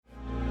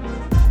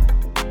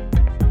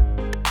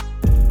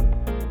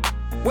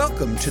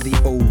Welcome to the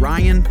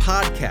Orion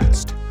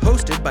Podcast,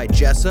 hosted by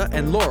Jessa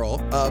and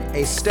Laurel of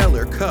A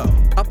Stellar Co.,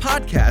 a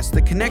podcast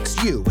that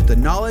connects you with the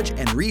knowledge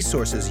and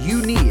resources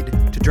you need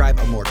to drive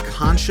a more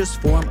conscious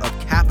form of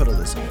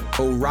capitalism.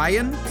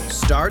 Orion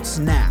starts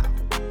now.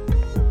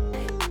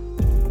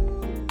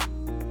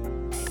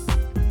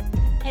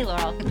 Hey,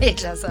 Laurel. Hey,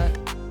 Jessa.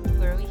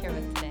 Who are we here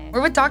with today?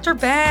 We're with Dr.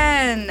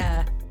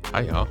 Ben.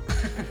 Hi, y'all.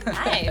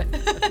 Hi.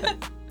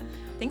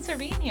 Thanks for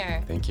being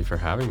here. Thank you for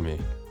having me.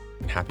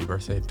 And happy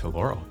birthday to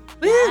Laurel.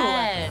 Woo.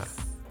 Yes.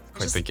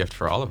 Quite the gift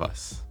for all of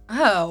us.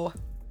 Oh,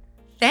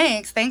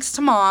 thanks. Thanks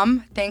to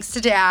Mom. Thanks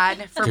to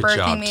Dad for Good birthing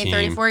job, me team.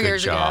 34 Good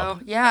years job.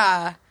 ago.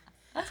 Yeah.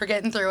 For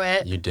getting through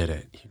it. You did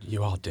it.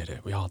 You all did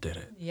it. We all did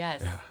it.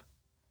 Yes. Yeah.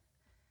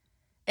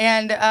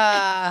 And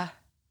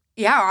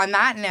on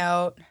that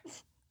note,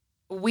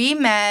 we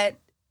met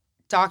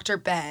Dr.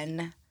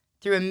 Ben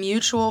through a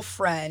mutual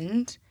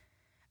friend.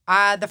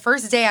 The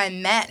first day I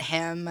met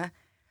him,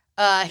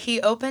 he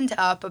opened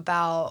up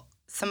about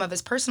some of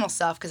his personal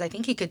stuff because I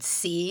think he could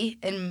see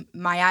in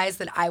my eyes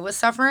that I was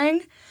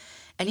suffering.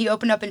 And he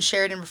opened up and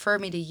shared and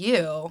referred me to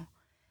you.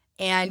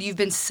 And you've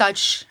been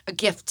such a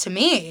gift to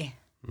me.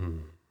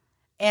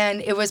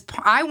 And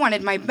I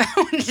wanted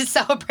to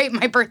celebrate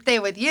my birthday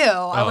with you.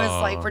 I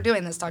was like, we're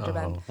doing this, Dr.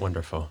 Ben. Oh,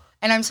 wonderful.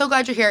 And I'm so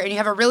glad you're here. And you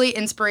have a really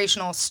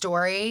inspirational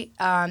story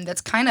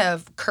that's kind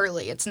of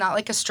curly. It's not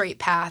like a straight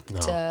path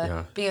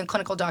to being a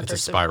clinical doctor.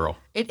 It's a spiral.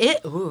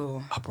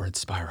 Ooh. Upward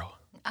spiral.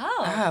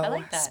 Oh, I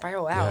like that.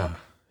 Spiral out. Yeah.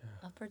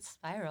 Upward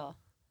spiral.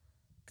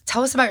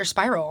 Tell us about your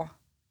spiral.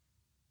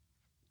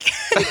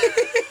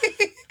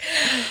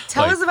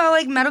 Tell us about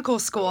like medical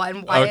school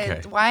and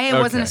why it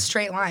wasn't a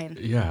straight line.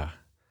 Yeah.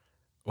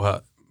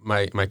 Well,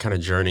 my kind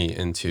of journey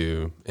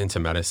into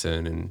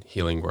medicine and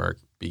healing work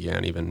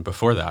began even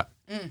before that.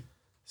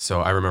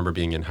 So I remember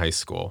being in high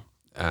school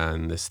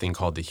and this thing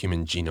called the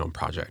Human Genome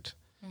Project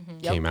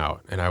came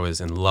out. And I was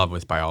in love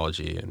with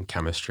biology and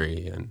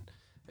chemistry and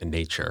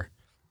nature.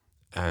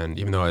 And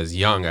even though I was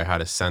young, I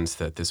had a sense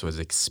that this was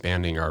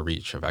expanding our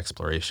reach of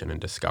exploration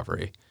and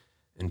discovery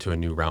into a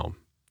new realm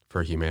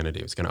for humanity.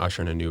 It was going to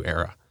usher in a new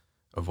era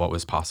of what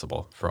was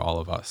possible for all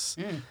of us.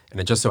 And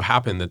it just so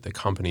happened that the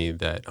company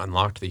that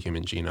unlocked the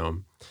human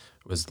genome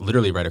was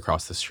literally right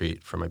across the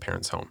street from my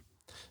parents' home.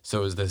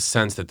 So it was this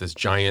sense that this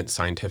giant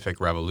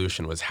scientific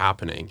revolution was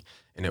happening,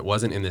 and it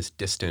wasn't in this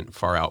distant,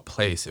 far-out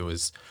place. It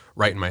was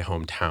right in my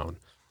hometown.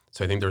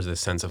 So I think there was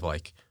this sense of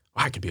like,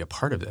 wow, I could be a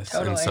part of this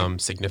in some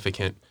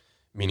significant,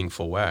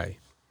 meaningful way.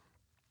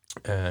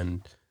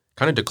 And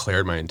kind of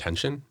declared my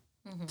intention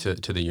to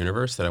the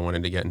universe that I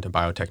wanted to get into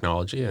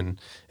biotechnology, and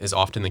is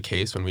often the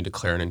case when we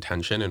declare an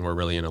intention and we're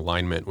really in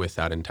alignment with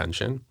that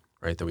intention,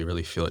 right? That we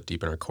really feel it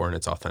deep in our core and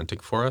it's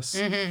authentic for us.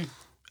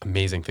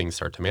 Amazing things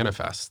start to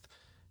manifest.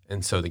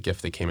 And so the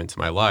gift that came into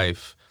my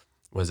life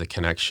was a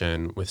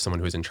connection with someone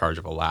who was in charge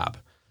of a lab.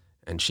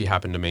 And she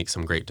happened to make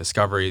some great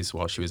discoveries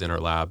while she was in her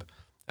lab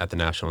at the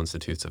National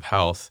Institutes of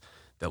Health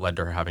that led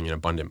to her having an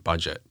abundant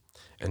budget.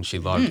 And she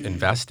loved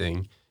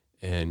investing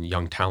in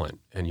young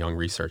talent and young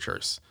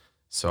researchers.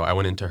 So I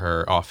went into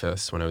her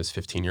office when I was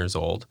 15 years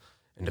old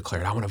and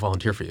declared, I want to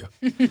volunteer for you.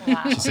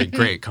 Wow. She said,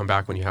 great, come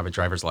back when you have a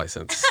driver's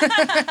license.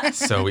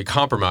 So we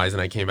compromised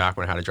and I came back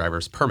when I had a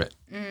driver's permit.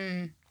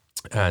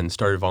 And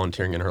started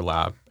volunteering in her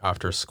lab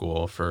after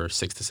school for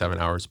 6 to 7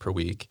 hours per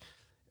week.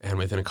 And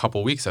within a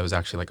couple of weeks, I was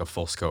actually like a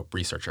full scope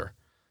researcher.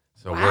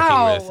 So working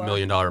with $1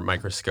 million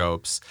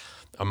microscopes.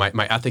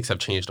 My ethics have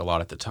changed a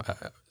lot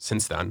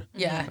since then.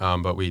 Yeah.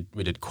 But we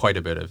did quite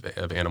a bit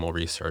of animal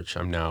research.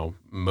 I'm now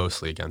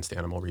mostly against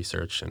animal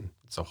research, and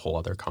it's a whole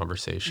other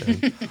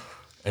conversation.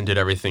 And did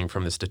everything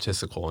from the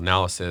statistical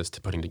analysis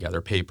to putting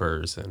together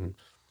papers and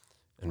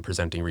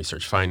presenting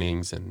research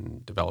findings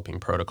and developing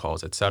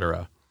protocols, et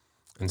cetera.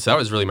 And so that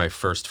was really my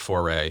first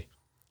foray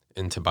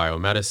into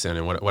biomedicine.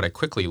 And what I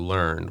quickly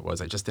learned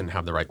was I just didn't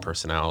have the right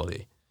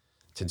personality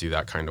to do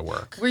that kind of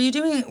work. Were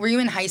you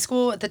in high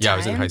school at the time? Yeah, I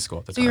was in high school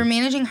at the time. So you were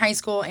managing high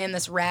school and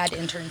this rad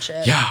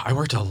internship. Yeah, I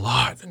worked a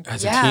lot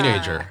as a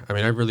teenager. I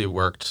mean, I really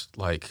worked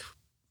like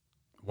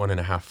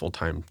 1.5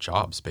 full-time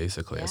jobs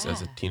basically as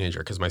a teenager,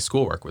 because my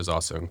schoolwork was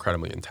also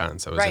incredibly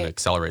intense. I was in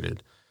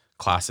accelerated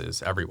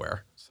classes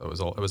everywhere. So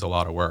it was a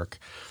lot of work.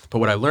 But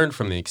what I learned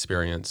from the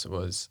experience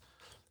was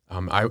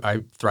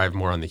I thrive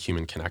more on the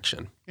human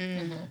connection.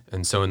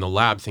 And so in the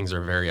lab, things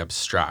are very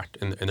abstract.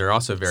 And they're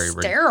also very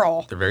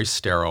sterile. They're very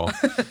sterile.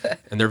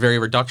 And they're very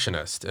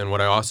reductionist. And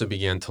what I also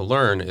began to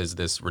learn is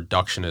this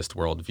reductionist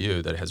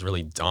worldview that has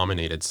really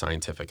dominated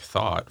scientific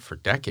thought for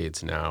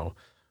decades now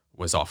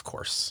was off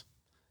course.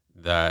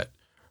 That,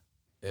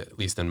 at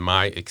least in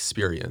my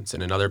experience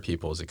and in other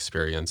people's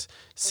experience,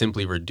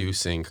 simply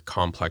reducing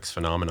complex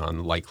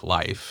phenomenon like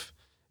life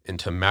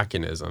into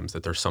mechanisms,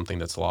 that there's something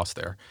that's lost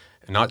there.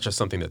 And not just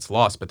something that's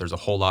lost, but there's a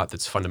whole lot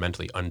that's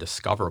fundamentally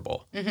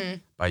undiscoverable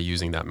by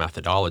using that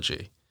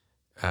methodology.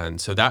 And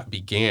so that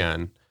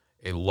began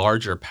a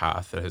larger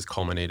path that has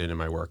culminated in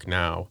my work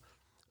now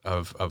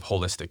of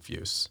holistic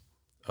views,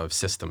 of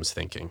systems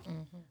thinking.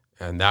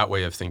 And that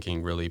way of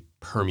thinking really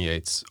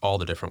permeates all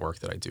the different work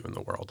that I do in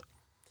the world.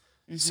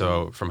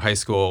 So from high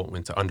school,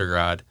 went to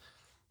undergrad.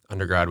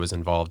 Undergrad was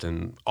involved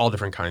in all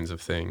different kinds of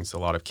things, a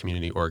lot of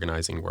community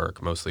organizing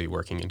work, mostly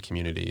working in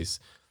communities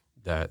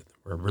that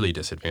were really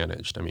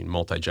disadvantaged. I mean,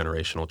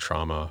 multi-generational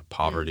trauma,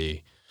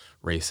 poverty,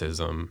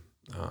 racism,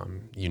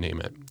 you name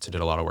it. So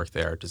did a lot of work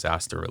there,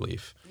 disaster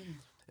relief.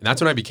 And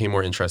that's when I became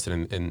more interested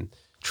in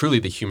truly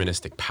the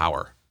humanistic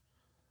power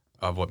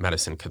of what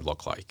medicine could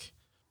look like.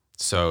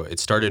 So it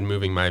started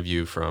moving my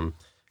view from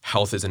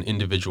health as an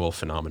individual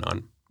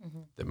phenomenon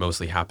that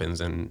mostly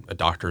happens in a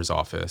doctor's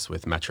office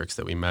with metrics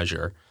that we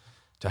measure,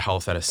 to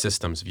health at a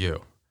systems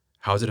view.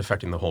 How is it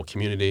affecting the whole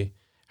community?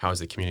 How is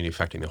the community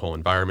affecting the whole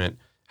environment?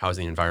 How is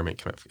the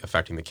environment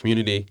affecting the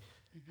community?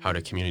 How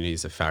do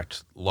communities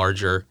affect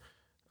larger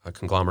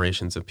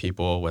conglomerations of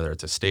people, whether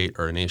it's a state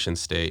or a nation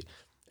state?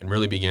 And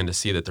really began to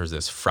see that there's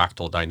this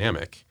fractal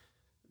dynamic,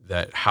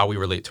 that how we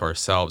relate to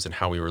ourselves and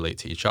how we relate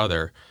to each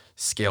other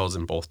scales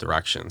in both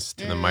directions,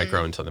 to the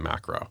micro and to the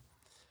macro.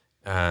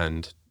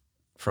 And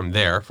from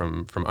there,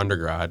 from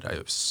undergrad, I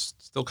was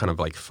still kind of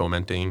like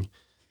fomenting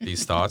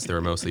these thoughts. They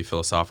were mostly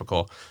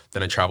philosophical.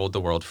 Then I traveled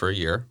the world for a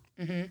year,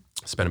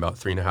 spent about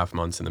 3.5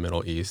 months in the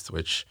Middle East,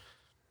 which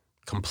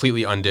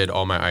completely undid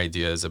all my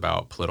ideas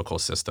about political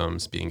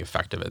systems being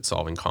effective at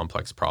solving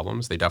complex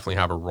problems. They definitely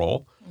have a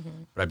role,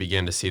 but I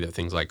began to see that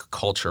things like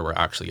culture were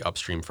actually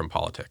upstream from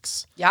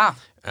politics. Yeah.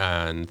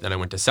 And then I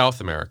went to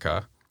South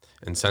America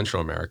and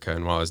Central America,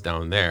 and while I was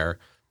down there,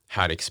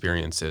 had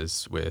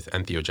experiences with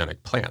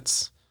entheogenic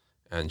plants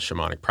and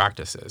shamanic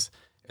practices.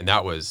 And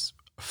that was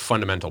a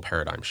fundamental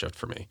paradigm shift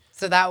for me.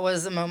 So that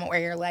was a moment where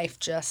your life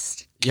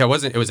just... Yeah, it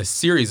was a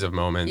series of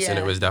moments, and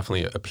Yeah. it was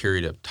definitely a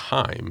period of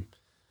time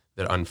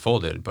that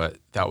unfolded. But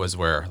that was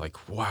where,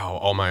 like, wow,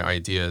 all my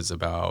ideas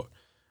about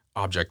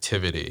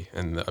objectivity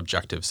and the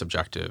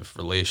objective-subjective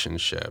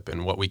relationship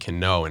and what we can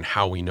know and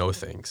how we know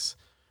things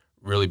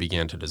really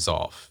began to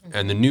dissolve.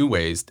 And the new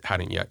ways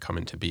hadn't yet come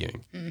into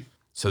being.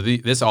 So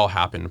this all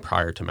happened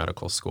prior to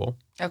medical school.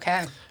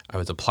 Okay. I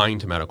was applying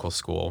to medical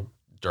school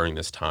during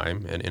this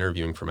time and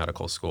interviewing for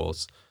medical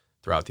schools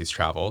throughout these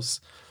travels,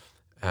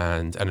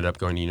 and ended up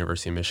going to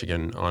University of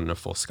Michigan on a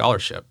full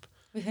scholarship,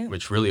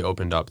 which really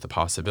opened up the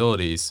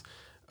possibilities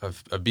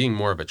of being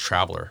more of a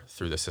traveler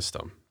through the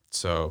system.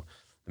 So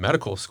the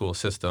medical school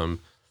system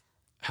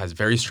has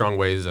very strong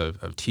ways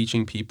of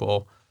teaching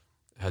people,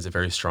 has a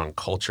very strong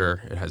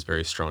culture, it has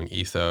very strong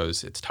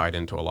ethos, it's tied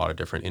into a lot of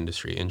different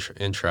industry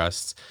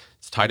interests,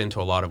 it's tied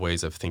into a lot of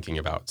ways of thinking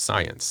about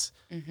science.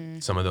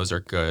 Some of those are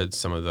good,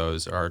 some of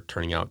those are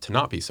turning out to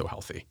not be so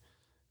healthy.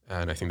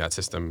 And I think that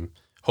system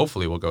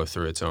hopefully will go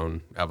through its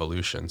own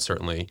evolution.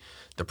 Certainly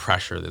the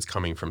pressure that's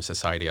coming from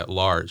society at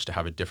large to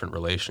have a different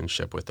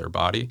relationship with their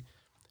body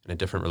and a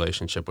different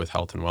relationship with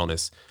health and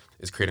wellness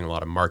is creating a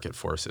lot of market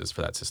forces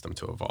for that system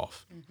to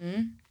evolve.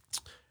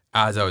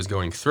 As I was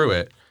going through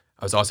it,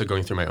 I was also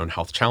going through my own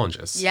health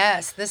challenges.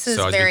 Yes, this is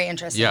So I was very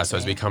interesting. Yeah, to so I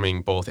was me.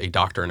 becoming both a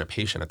doctor and a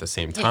patient at the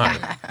same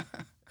time.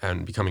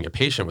 And becoming a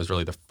patient was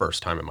really the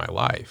first time in my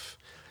life.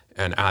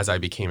 And as I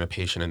became a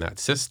patient in that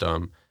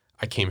system,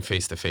 I came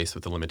face to face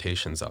with the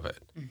limitations of it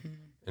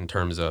in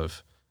terms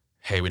of,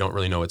 hey, we don't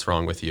really know what's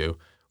wrong with you.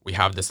 We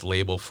have this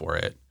label for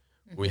it.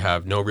 We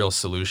have no real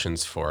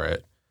solutions for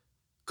it.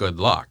 Good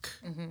luck.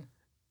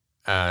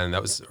 And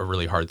that was a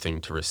really hard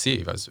thing to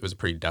receive. It was a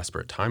pretty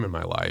desperate time in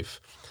my life.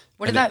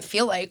 What did that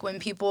feel like when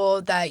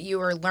people that you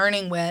were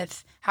learning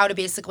with how to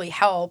basically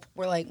help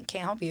were like,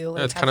 can't help you?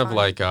 Like, It's have kind of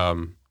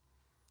fun.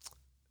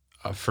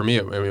 like, for me,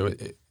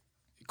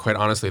 quite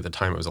honestly, at the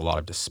time, it was a lot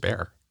of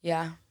despair.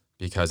 Yeah.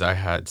 Because I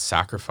had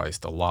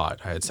sacrificed a lot.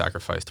 I had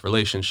sacrificed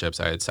relationships.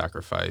 I had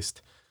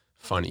sacrificed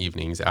fun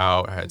evenings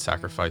out. I had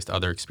sacrificed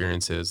other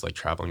experiences like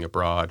traveling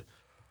abroad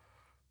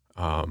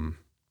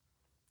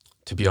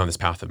to be on this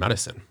path of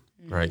medicine,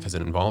 right? Because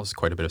it involves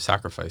quite a bit of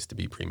sacrifice to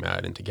be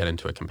pre-med and to get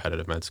into a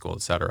competitive med school,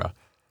 et cetera.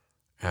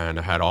 And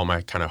I had all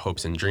my kind of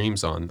hopes and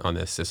dreams on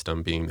this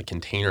system being the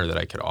container that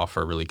I could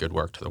offer really good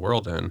work to the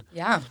world in.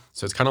 Yeah.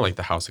 So it's kind of like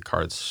the house of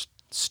cards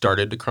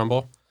started to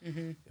crumble.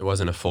 It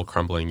wasn't a full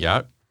crumbling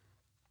yet.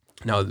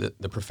 Now,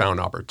 the profound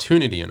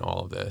opportunity in all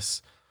of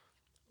this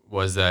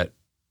was that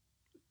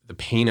the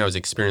pain I was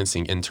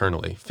experiencing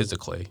internally,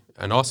 physically,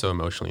 and also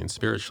emotionally and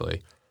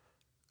spiritually,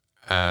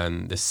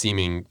 and the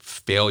seeming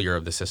failure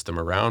of the system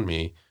around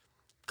me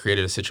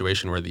created a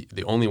situation where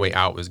the only way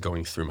out was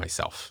going through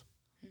myself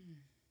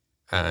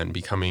and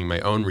becoming my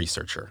own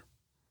researcher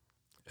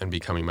and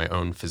becoming my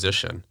own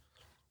physician.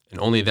 And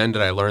only then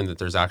did I learn that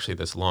there's actually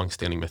this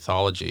long-standing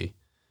mythology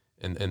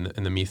in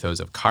the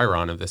mythos of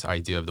Chiron, of this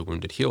idea of the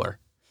wounded healer.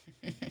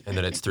 And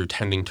that it's through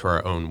tending to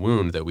our own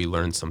wound that we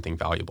learn something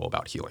valuable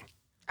about healing.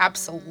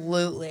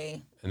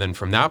 Absolutely. And then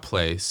from that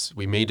place,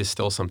 we may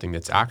distill something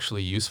that's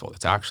actually useful,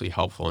 that's actually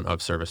helpful and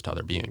of service to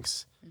other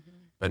beings.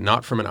 But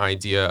not from an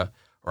idea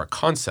or a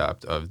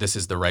concept of this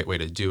is the right way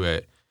to do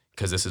it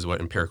because this is what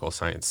empirical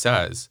science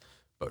says,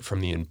 but from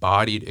the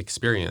embodied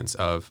experience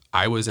of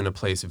I was in a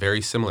place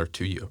very similar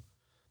to you.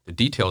 The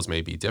details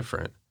may be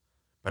different,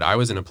 but I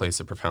was in a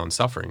place of profound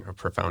suffering, of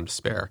profound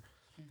despair.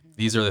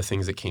 These are the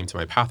things that came to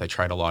my path. I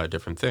tried a lot of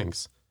different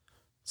things.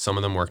 Some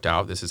of them worked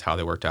out. This is how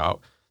they worked out.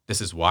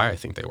 This is why I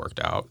think they worked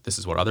out. This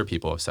is what other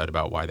people have said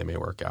about why they may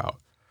work out.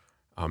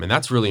 And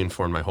that's really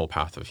informed my whole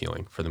path of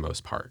healing for the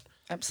most part.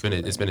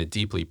 Absolutely. It's been a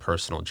deeply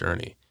personal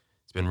journey.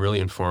 It's been really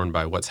informed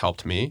by what's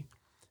helped me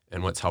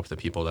and what's helped the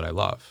people that I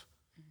love.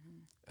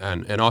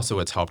 And also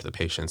what's helped the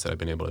patients that I've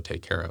been able to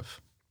take care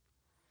of.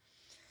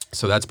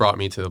 So that's brought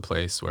me to the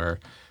place where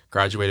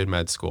graduated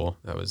med school.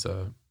 That was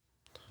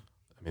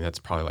that's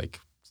probably like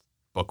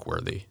book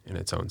worthy in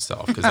its own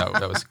self, because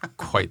that was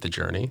quite the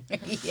journey.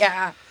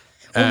 Yeah.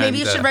 Well, maybe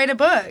you should write a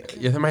book.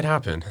 Yeah, that might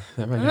happen.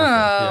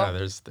 Yeah,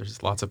 there's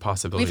lots of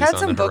possibilities. We've had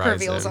some book horizon.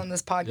 reveals on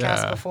this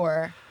podcast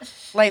before.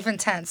 Life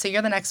Intense. So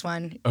you're the next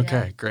one.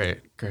 Okay,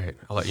 great.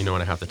 I'll let you know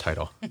when I have the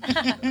title.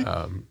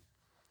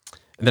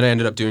 And then I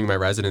ended up doing my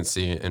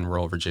residency in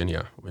rural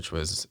Virginia, which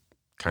was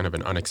kind of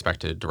an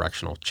unexpected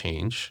directional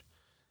change.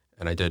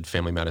 And I did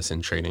family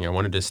medicine training. I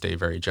wanted to stay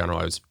very general.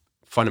 I was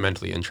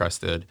fundamentally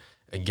interested,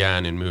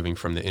 again, in moving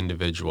from the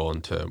individual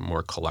into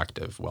more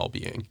collective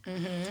well-being.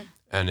 Mm-hmm.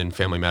 And in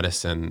family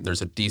medicine,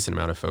 there's a decent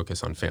amount of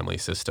focus on family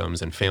systems,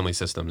 and family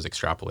systems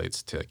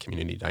extrapolates to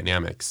community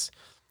dynamics.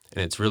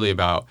 And it's really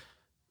about,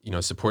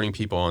 supporting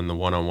people on the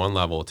one-on-one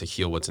level to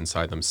heal what's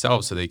inside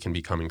themselves so they can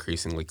become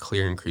increasingly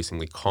clear,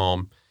 increasingly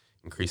calm,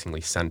 increasingly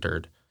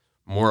centered,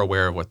 more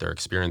aware of what they're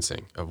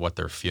experiencing, of what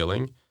they're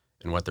feeling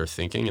and what they're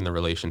thinking, and the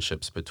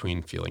relationships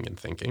between feeling and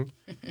thinking,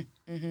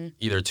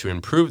 either to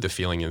improve the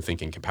feeling and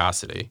thinking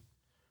capacity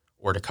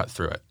or to cut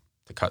through it.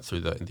 To cut through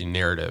the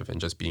narrative and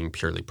just being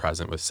purely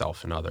present with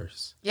self and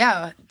others.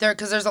 Yeah,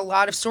 because there's a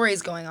lot of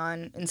stories going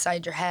on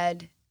inside your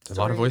head. There's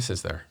a lot of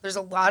voices there. There's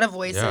a lot of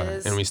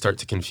voices. Yeah, and we start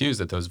to confuse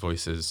that those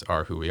voices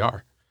are who we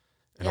are.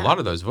 And a lot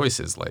of those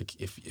voices, like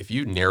if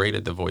you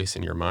narrated the voice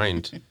in your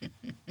mind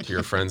to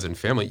your friends and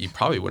family, you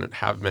probably wouldn't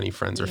have many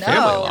friends or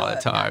family a lot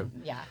of the time.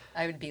 Yeah,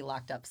 I would be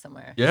locked up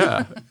somewhere.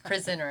 Yeah.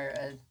 Prison or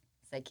a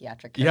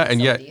psychiatric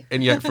facility.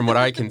 and yet from what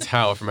I can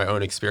tell from my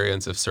own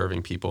experience of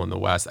serving people in the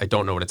West, I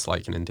don't know what it's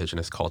like in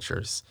indigenous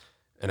cultures.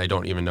 And I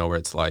don't even know where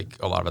it's like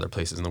a lot of other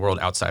places in the world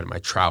outside of my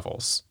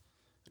travels.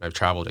 I've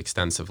traveled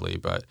extensively,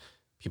 but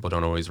people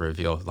don't always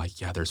reveal, like,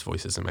 there's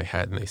voices in my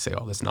head and they say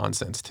all this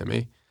nonsense to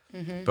me.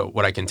 Mm-hmm. But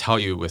what I can tell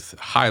you with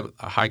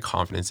a high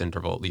confidence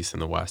interval, at least in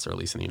the West or at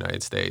least in the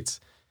United States,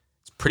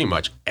 it's pretty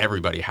much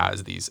everybody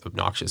has these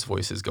obnoxious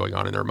voices going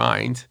on in their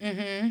mind.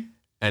 Mm-hmm.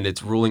 And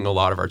it's ruling a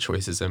lot of our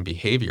choices and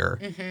behavior,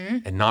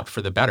 and not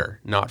for the better,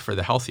 not for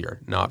the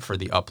healthier, not for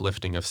the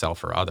uplifting of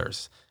self or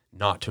others,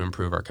 not to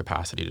improve our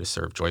capacity to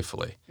serve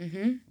joyfully,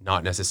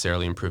 not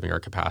necessarily improving our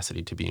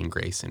capacity to be in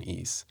grace and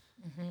ease,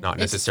 not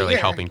necessarily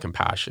helping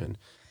compassion.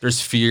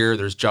 There's fear,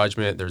 there's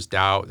judgment, there's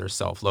doubt, there's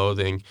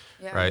self-loathing,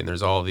 right? And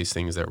there's all of these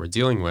things that we're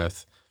dealing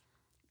with.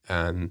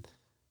 And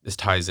this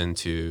ties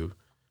into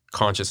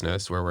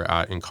consciousness, where we're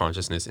at in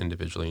consciousness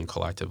individually and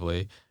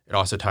collectively. It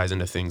also ties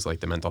into things like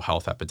the mental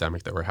health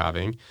epidemic that we're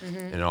having.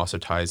 And it also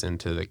ties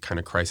into the kind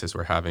of crisis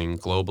we're having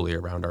globally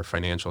around our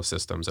financial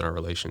systems and our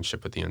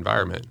relationship with the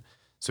environment.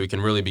 So we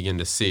can really begin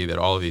to see that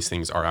all of these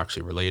things are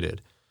actually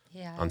related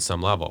on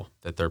some level,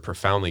 that they're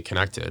profoundly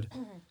connected,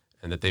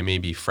 and that they may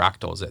be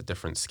fractals at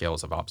different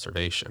scales of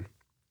observation.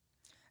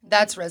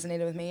 That's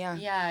resonated with me, yeah.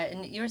 Yeah,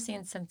 and you were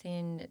saying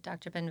something,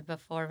 Dr. Ben,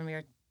 before when we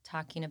were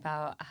talking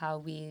about how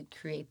we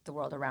create the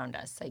world around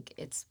us. Like,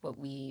 it's what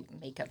we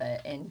make of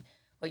it. And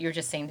what you were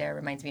just saying there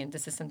reminds me, and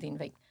this is something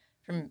like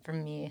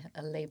from me,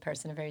 a lay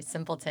person, a very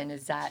simpleton,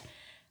 is that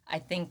I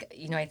think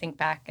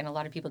back, and a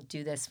lot of people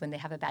do this when they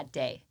have a bad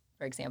day,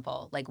 for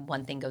example, like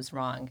one thing goes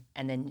wrong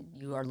and then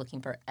you are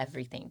looking for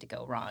everything to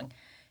go wrong.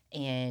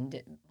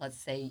 And let's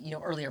say,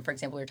 earlier, for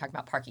example, we were talking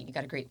about parking. You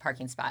got a great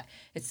parking spot.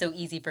 It's so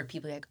easy for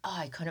people like,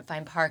 I couldn't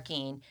find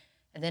parking.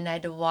 And then I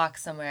had to walk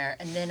somewhere,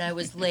 and then I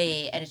was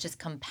late, and it just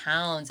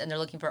compounds, and they're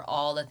looking for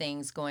all the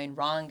things going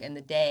wrong in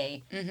the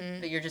day.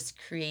 But you're just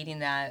creating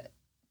that.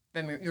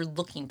 You're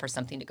looking for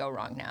something to go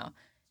wrong now.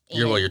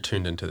 You're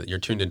tuned into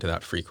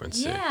that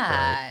frequency.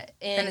 Yeah, right?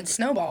 And it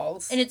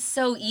snowballs. And it's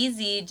so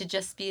easy to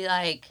just be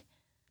like,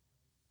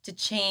 to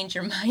change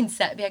your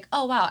mindset. Be like,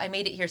 oh wow, I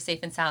made it here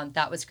safe and sound.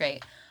 That was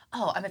great.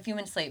 Oh, I'm a few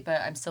minutes late,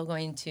 but I'm still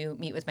going to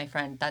meet with my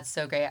friend. That's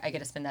so great. I get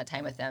to spend that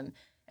time with them.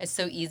 It's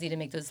so easy to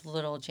make those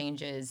little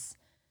changes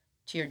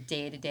to your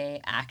day-to-day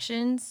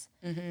actions,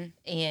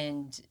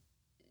 and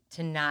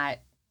to not,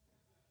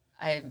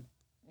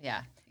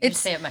 you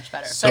say it much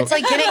better. So it's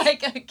like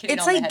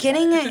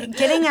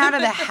getting out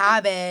of the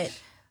habit.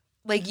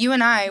 Like you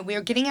and I,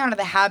 we're getting out of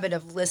the habit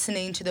of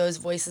listening to those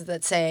voices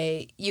that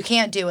say, you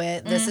can't do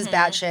it. This is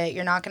bad shit.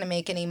 You're not going to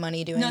make any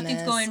money doing this.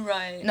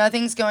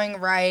 Nothing's going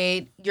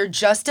right. You're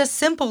just a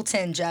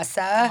simpleton,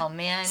 Jessa. Oh,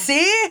 man.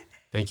 See?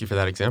 Thank you for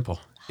that example.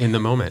 In the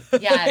moment.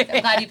 Yeah,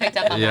 I'm glad you picked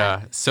up on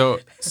that. So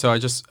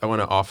I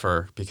want to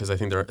offer, because I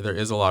think there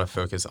is a lot of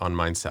focus on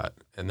mindset,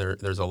 and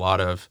there's a lot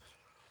of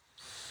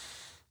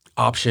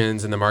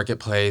options in the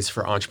marketplace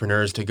for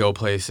entrepreneurs to go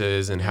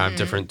places and have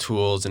different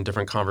tools and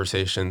different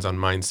conversations on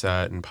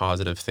mindset and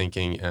positive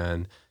thinking.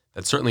 And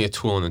that's certainly a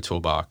tool in the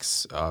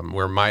toolbox.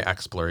 Where my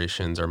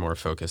explorations are more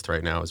focused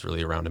right now is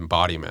really around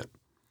embodiment.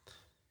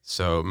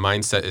 So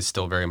mindset is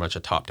still very much a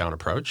top-down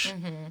approach.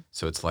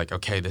 So it's like,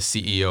 okay, the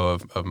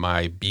CEO of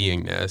my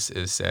beingness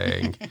is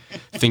saying,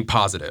 think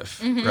positive,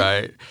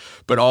 right?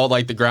 But all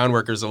like the ground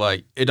workers are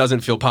like, it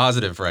doesn't feel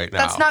positive right now.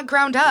 That's not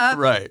ground up.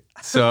 Right.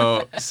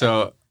 So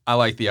I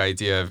like the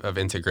idea of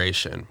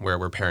integration where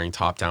we're pairing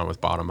top down with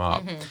bottom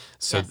up.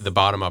 So Yes. the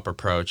bottom up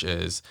approach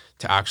is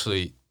to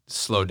actually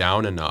slow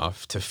down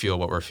enough to feel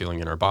what we're feeling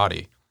in our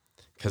body.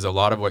 Because a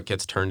lot of what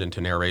gets turned into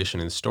narration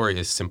and story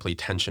is simply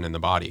tension in the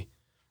body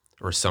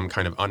or some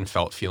kind of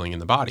unfelt feeling in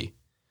the body.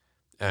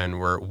 And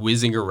we're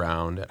whizzing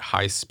around at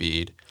high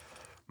speed.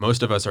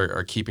 Most of us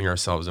are keeping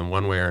ourselves in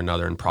one way or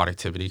another in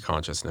productivity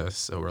consciousness.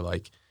 So we're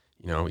like,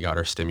 we got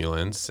our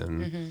stimulants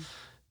and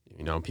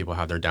people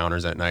have their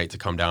downers at night to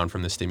come down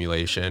from the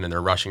stimulation, and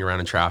they're rushing around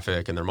in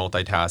traffic and they're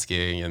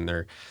multitasking and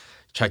they're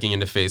checking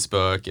into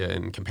Facebook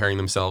and comparing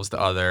themselves to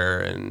other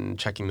and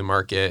checking the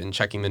market and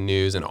checking the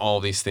news and all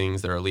these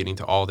things that are leading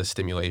to all the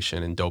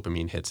stimulation and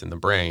dopamine hits in the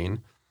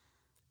brain.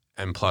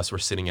 And plus we're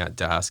sitting at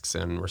desks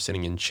and we're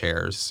sitting in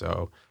chairs.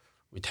 So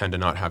we tend to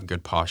not have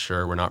good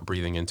posture. We're not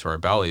breathing into our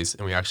bellies,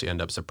 and we actually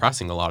end up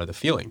suppressing a lot of the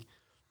feeling.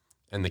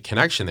 And the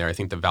connection there, I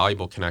think the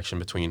valuable connection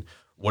between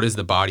what is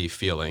the body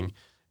feeling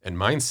and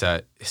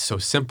mindset is so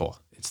simple.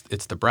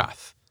 It's the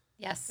breath.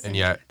 Yes. And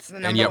yet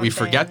number one we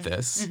forget thing.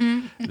 this,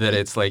 that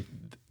it's like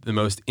the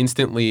most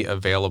instantly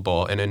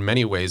available and in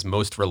many ways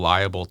most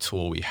reliable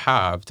tool we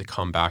have to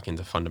come back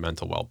into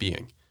fundamental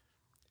well-being.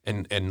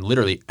 And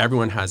literally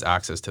everyone has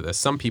access to this.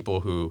 Some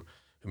people who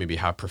maybe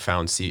have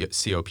profound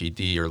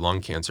COPD or lung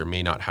cancer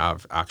may not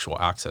have actual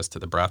access to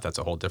the breath. That's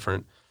a whole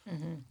different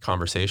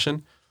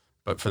conversation.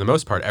 But for the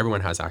most part,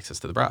 everyone has access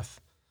to the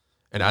breath.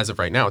 And as of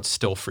right now, it's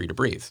still free to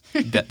breathe.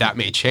 That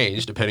may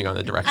change depending on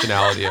the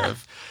directionality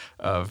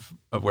of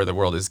where the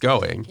world is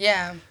going.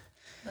 Yeah.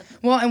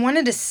 Well, I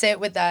wanted to sit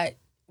with that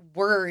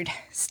word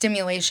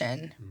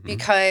stimulation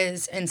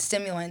and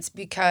stimulants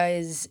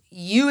because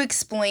you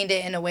explained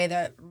it in a way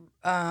that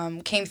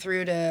came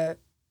through to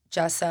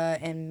Jessa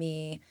and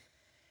me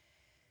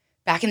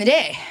back in the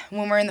day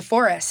when we're in the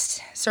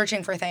forest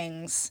searching for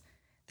things.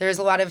 There's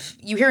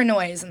you hear a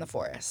noise in the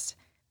forest.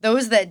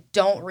 Those that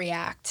don't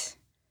react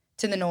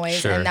to the noise,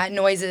 Sure. and that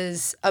noise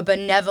is a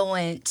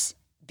benevolent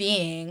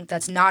being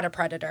that's not a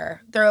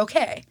predator, they're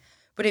okay.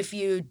 But if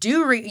you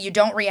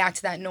don't react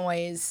to that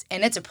noise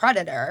and it's a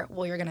predator,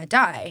 well, you're going to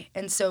die.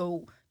 And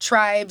so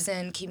tribes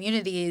and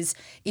communities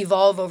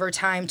evolve over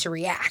time to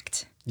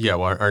react. Yeah,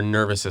 well, our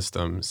nervous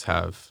systems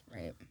have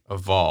Right.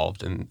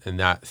 evolved in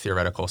that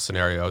theoretical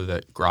scenario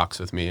that groks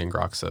with me and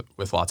groks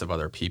with lots of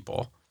other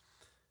people,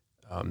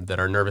 that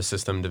our nervous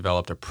system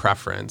developed a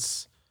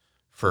preference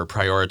for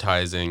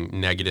prioritizing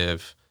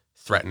negative,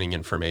 threatening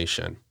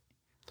information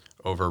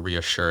over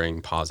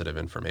reassuring, positive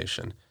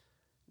information.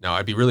 Now,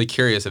 I'd be really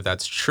curious if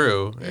that's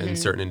true in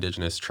certain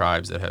indigenous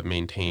tribes that have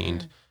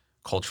maintained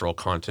cultural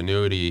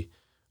continuity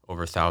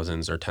over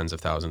thousands or tens of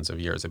thousands of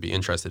years. I'd be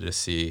interested to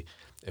see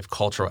if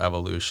cultural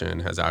evolution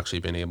has actually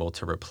been able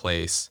to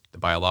replace the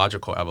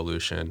biological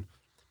evolution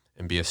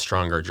and be a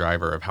stronger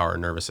driver of how our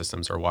nervous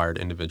systems are wired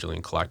individually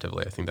and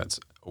collectively. I think that's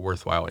a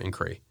worthwhile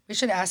inquiry. We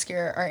should ask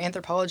our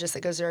anthropologist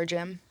that goes to our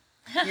gym.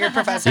 Your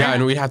professor. Yeah,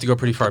 and we'd have to go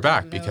pretty far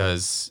back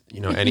because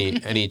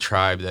any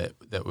tribe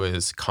that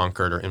was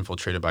conquered or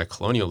infiltrated by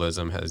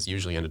colonialism has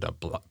usually ended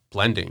up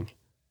blending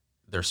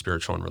their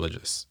spiritual and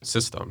religious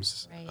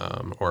systems,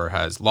 Right. or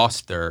has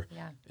lost their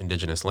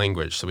indigenous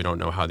language. So we don't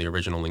know how the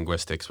original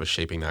linguistics was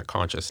shaping that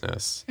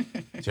consciousness.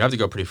 So you have to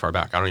go pretty far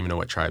back. I don't even know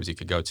what tribes you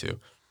could go to.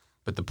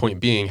 But the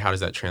point being, how does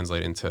that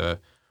translate into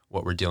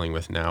what we're dealing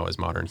with now as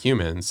modern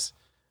humans?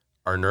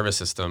 Our nervous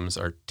systems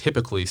are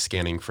typically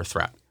scanning for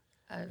threat.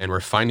 And we're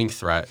finding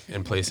threat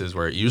in places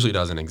where it usually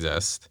doesn't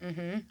exist.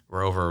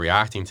 We're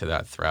overreacting to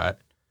that threat.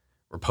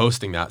 We're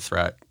posting that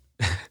threat.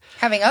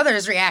 Having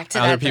others react to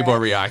that. Other people threat.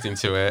 are reacting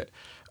to it.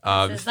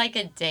 This is like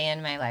a day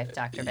in my life,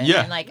 Dr. Ben.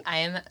 Yeah.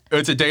 And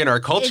It's a day in our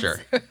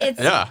culture.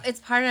 It's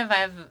part of, I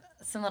have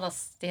some little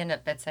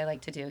stand-up bits I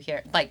like to do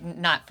here. Like,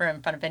 not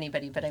in front of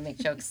anybody, but I make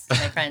jokes to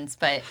my friends.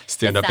 But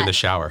Stand up in the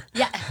shower.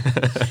 Yeah.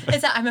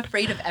 It's that I'm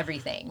afraid of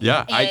everything.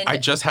 Yeah. And I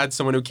just had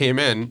someone who came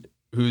in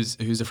who's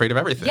afraid of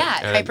everything. Yeah,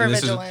 And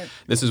hypervigilant.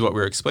 This is what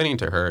we're explaining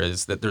to her,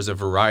 is that there's a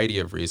variety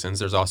of reasons.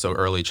 There's also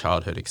early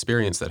childhood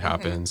experience that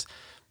happens.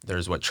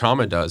 There's what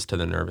trauma does to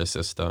the nervous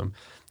system.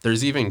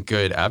 There's even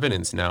good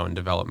evidence now in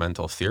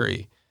developmental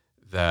theory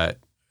that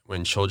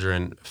when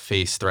children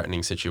face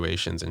threatening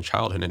situations in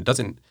childhood, and it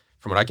doesn't,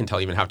 from what I can tell,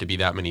 even have to be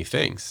that many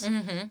things.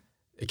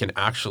 It can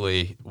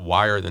actually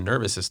wire the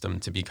nervous system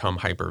to become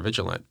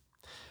hypervigilant.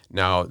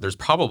 Now,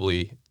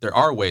 there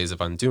are ways of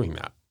undoing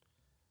that.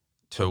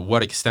 To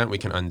what extent we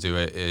can undo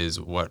it is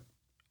what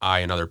I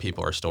and other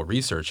people are still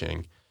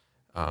researching,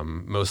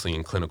 mostly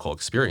in clinical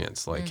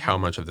experience. Like, how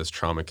much of this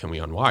trauma can we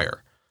unwire?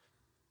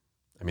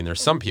 I mean,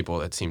 there's some people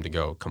that seem to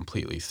go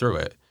completely through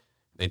it.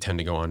 They tend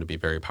to go on to be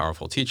very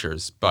powerful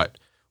teachers, but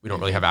we don't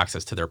really have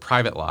access to their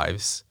private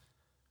lives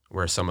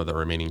where some of the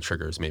remaining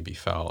triggers may be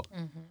felt.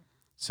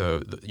 So,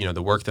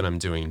 the work that I'm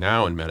doing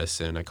now in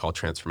medicine, I call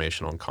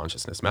transformational and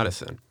consciousness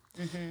medicine.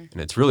 And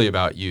it's really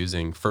about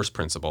using first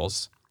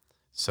principles.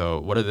 So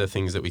what are the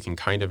things that we can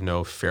kind of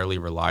know fairly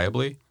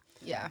reliably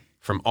Yeah.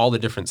 from all the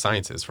different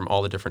sciences, from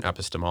all the different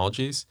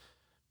epistemologies,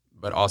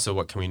 but also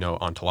what can we know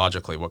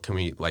ontologically? What can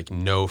we like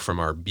know from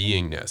our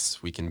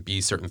beingness? We can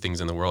be certain things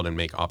in the world and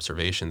make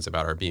observations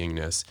about our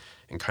beingness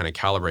and kind of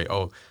calibrate,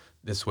 oh,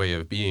 this way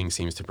of being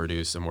seems to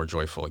produce a more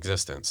joyful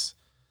existence.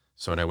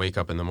 So when I wake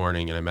up in the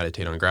morning and I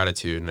meditate on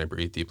gratitude and I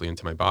breathe deeply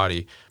into my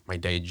body, my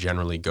day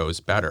generally goes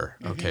better.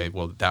 Okay,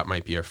 well, that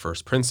might be a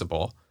first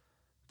principle,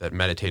 that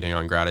meditating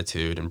on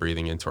gratitude and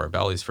breathing into our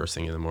bellies first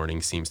thing in the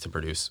morning seems to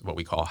produce what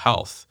we call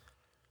health.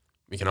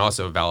 We can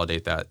also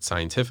validate that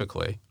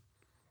scientifically.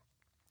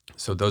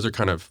 So those are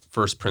kind of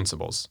first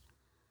principles,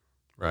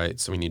 right?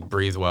 So we need to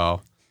breathe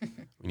well.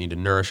 We need to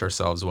nourish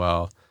ourselves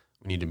well.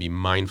 We need to be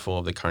mindful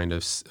of the kind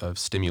of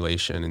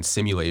stimulation and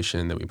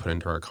simulation that we put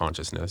into our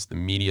consciousness, the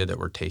media that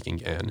we're taking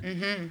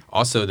in,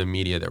 also the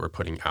media that we're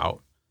putting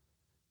out,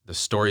 the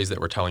stories that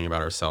we're telling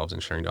about ourselves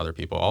and sharing to other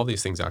people. All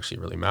these things actually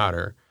really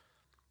matter.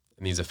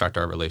 And these affect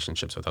our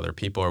relationships with other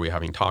people. Are we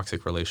having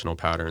toxic relational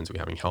patterns? Are we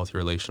having healthy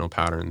relational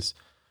patterns?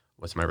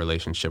 What's my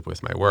relationship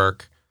with my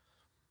work?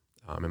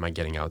 Am I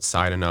getting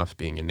outside enough,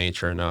 being in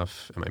nature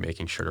enough? Am I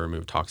making sure to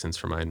remove toxins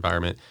from my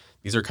environment?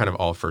 These are kind of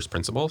all first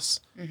principles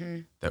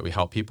that we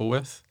help people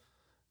with.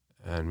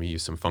 And we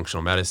use some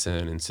functional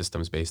medicine and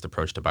systems-based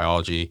approach to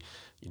biology.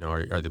 You know,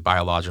 are the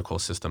biological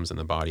systems in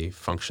the body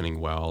functioning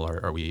well?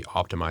 Are we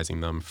optimizing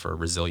them for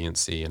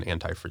resiliency and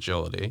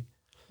anti-fragility?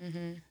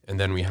 And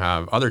then we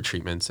have other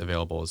treatments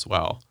available as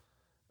well,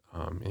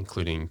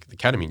 including the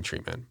ketamine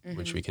treatment,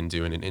 which we can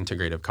do in an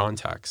integrative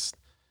context.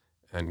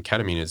 And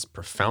ketamine is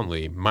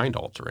profoundly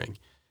mind-altering.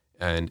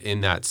 And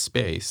in that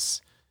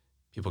space,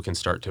 people can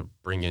start to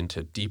bring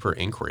into deeper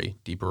inquiry,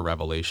 deeper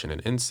revelation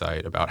and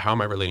insight about how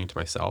am I relating to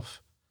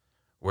myself?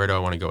 Where do I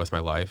want to go with my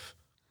life?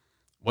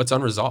 What's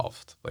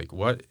unresolved? Like,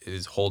 what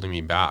is holding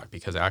me back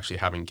because I actually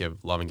haven't given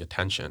loving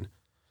attention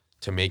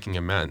to making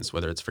amends,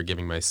 whether it's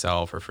forgiving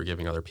myself or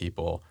forgiving other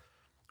people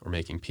or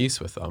making peace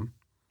with them?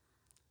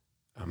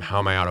 How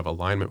am I out of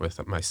alignment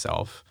with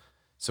myself?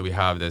 So we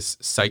have this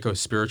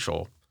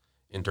psycho-spiritual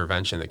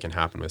intervention that can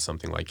happen with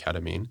something like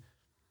ketamine,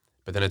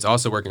 but then it's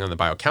also working on the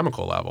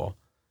biochemical level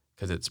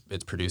because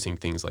it's producing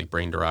things like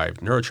brain-derived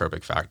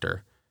neurotropic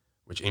factor,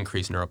 which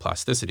increase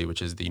neuroplasticity,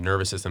 which is the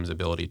nervous system's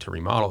ability to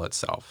remodel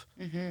itself.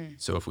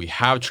 So if we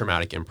have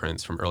traumatic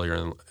imprints from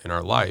earlier in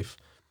our life,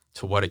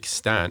 to what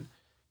extent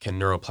can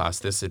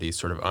neuroplasticity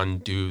sort of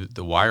undo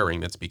the wiring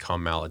that's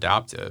become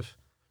maladaptive?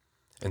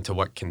 And to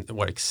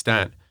what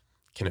extent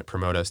can it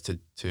promote us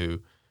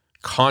to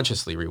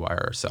consciously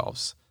rewire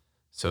ourselves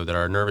so that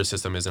our nervous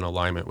system is in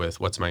alignment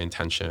with what's my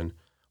intention,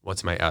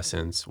 what's my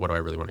essence, what do I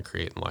really want to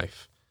create in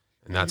life?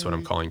 And that's what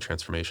I'm calling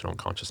transformational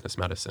consciousness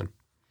medicine.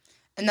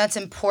 And that's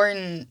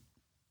important.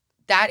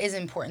 That is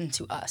important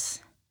to us.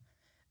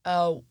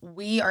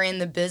 We are in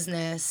the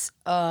business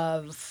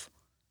of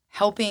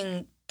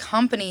helping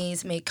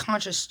companies make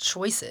conscious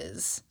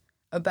choices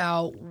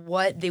about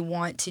what they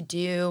want to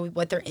do,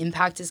 what their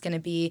impact is going to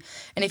be.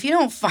 And if you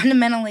don't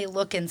fundamentally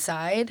look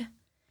inside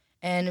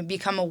and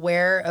become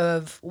aware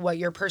of what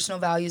your personal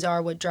values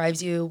are, what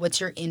drives you, what's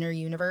your inner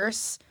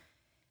universe,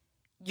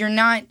 you're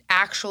not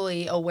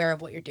actually aware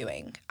of what you're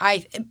doing. I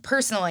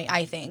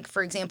think,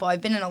 for example,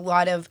 I've been in a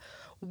lot of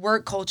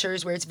work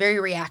cultures where it's very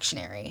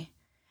reactionary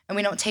and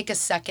we don't take a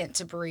second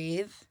to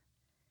breathe,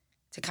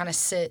 to kind of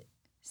sit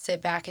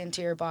back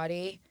into your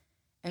body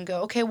and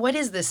go, okay, what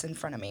is this in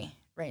front of me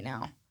right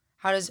now?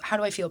 How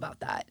do I feel about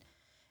that?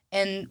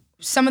 And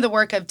some of the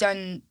work I've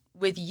done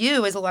with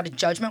you is a lot of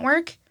judgment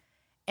work.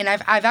 And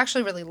I've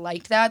actually really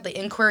liked that, the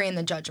inquiry and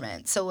the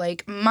judgment. So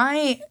like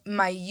my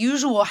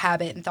usual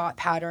habit and thought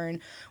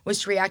pattern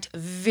was to react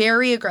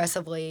very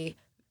aggressively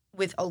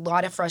with a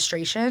lot of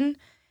frustration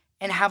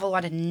and have a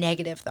lot of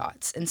negative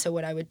thoughts. And so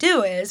what I would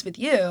do is with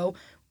you,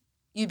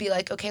 you'd be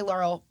like, okay,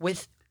 Laurel,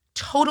 with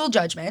total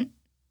judgment,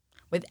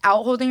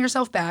 without holding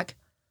yourself back,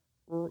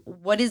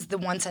 what is the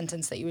one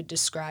sentence that you would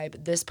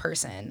describe this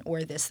person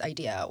or this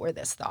idea or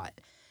this thought?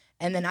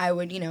 And then I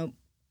would,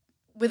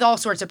 with all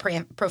sorts of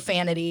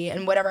profanity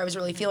and whatever I was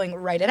really feeling,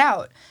 write it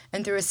out.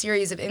 And through a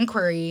series of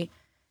inquiry,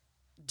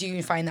 do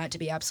you find that to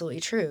be absolutely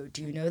true?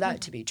 Do you know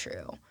that to be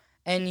true?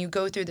 And you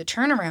go through the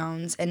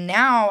turnarounds. And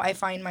now I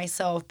find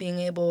myself being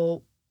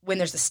able, when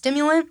there's a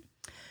stimulant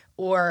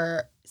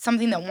or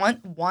something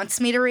that wants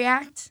me to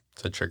react.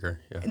 It's a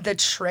trigger, yeah. The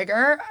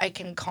trigger, I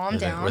can calm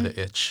down. Or the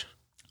itch.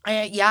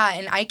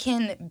 And I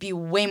can be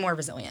way more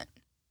resilient.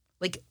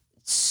 Like,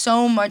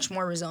 so much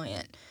more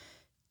resilient.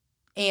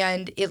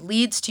 And it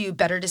leads to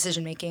better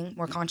decision-making,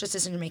 more conscious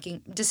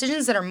decision-making,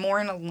 decisions that are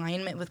more in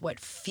alignment with what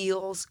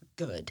feels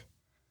good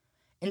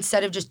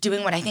instead of just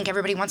doing what I think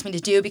everybody wants me to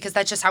do because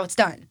that's just how it's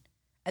done.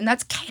 And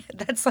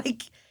that's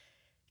like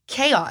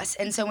chaos.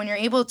 And so when you're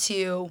able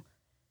to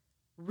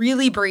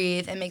really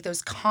breathe and make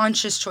those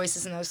conscious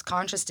choices and those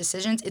conscious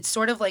decisions, it's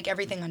sort of like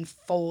everything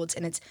unfolds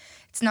and it's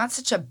not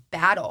such a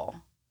battle.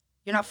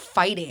 You're not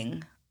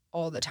fighting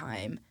all the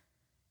time.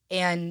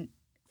 And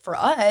for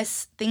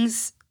us,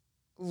 things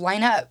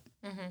line up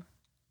Mm-hmm.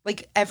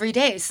 Like every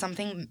day,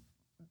 something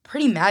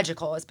pretty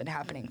magical has been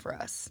happening for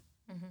us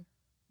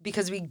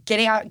because we get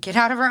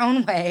out of our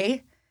own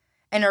way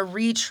and are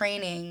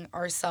retraining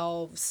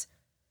ourselves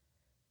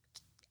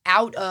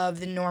out of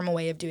the normal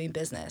way of doing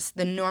business,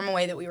 the normal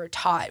way that we were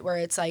taught, where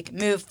it's like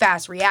move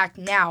fast, react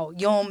now,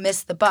 you'll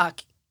miss the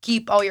buck,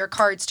 keep all your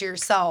cards to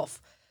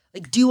yourself,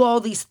 like do all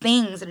these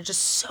things that are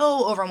just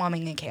so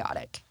overwhelming and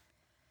chaotic.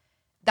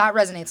 That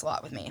resonates a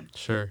lot with me.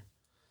 Sure.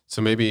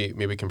 So maybe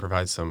we can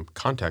provide some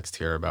context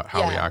here about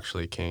how we Yeah.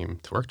 actually came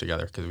to work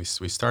together, because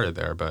we started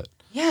there, but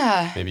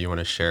Yeah. maybe you want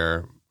to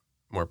share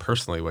more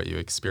personally what you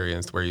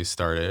experienced, where you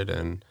started,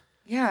 and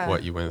Yeah.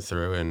 what you went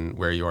through, and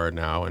where you are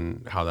now,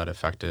 and how that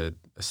affected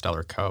A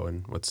Stellar Co.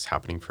 and what's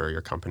happening for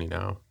your company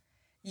now.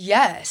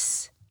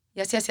 Yes.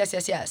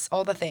 Yes.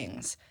 All the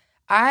things.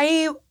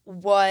 I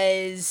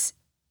was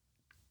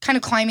kind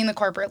of climbing the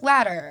corporate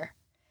ladder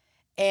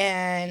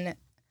and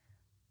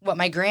what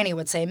my granny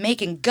would say,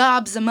 making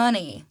gobs and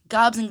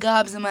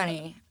gobs of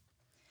money.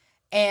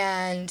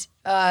 And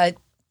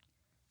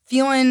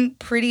feeling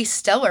pretty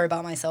stellar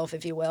about myself,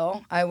 if you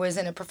will. I was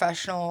in a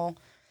professional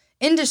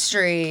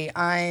industry.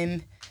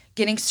 I'm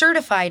getting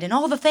certified in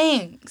all the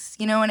things.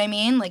 You know what I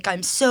mean? Like,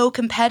 I'm so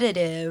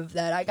competitive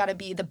that I got to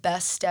be the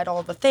best at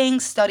all the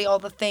things, study all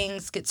the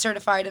things, get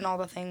certified in all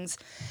the things.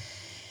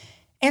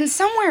 And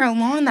somewhere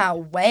along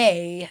that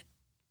way,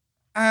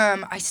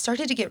 I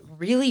started to get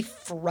really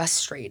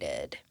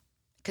frustrated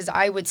because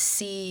I would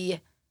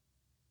see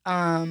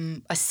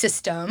a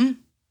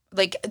system.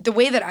 Like, the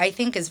way that I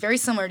think is very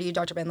similar to you,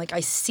 Dr. Ben. Like, I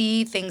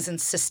see things in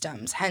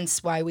systems,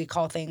 hence why we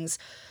call things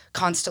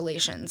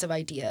constellations of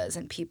ideas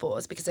and people,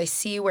 is because I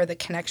see where the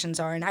connections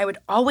are. And I would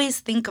always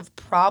think of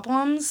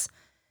problems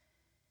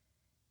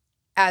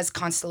as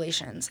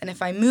constellations. And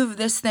if I move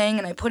this thing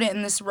and I put it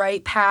in this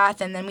right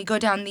path and then we go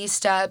down these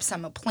steps,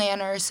 I'm a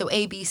planner. So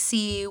A, B,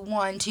 C,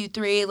 1, 2,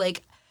 3,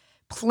 like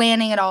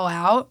planning it all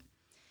out.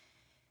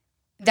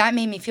 That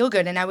made me feel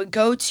good. And I would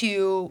go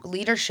to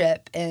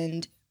leadership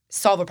and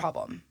solve a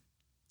problem.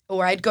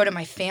 Or I'd go to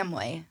my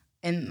family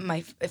and my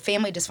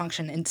family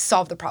dysfunction and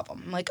solve the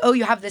problem. I'm like, oh,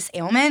 you have this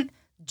ailment?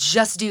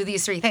 Just do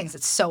these 3 things.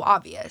 It's so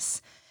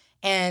obvious.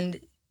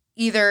 And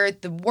either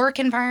the work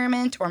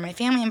environment or my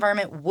family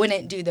environment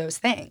wouldn't do those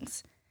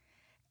things.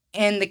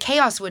 And the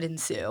chaos would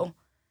ensue.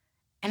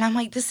 And I'm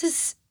like, this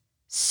is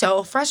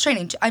so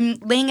frustrating. I'm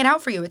laying it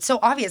out for you. It's so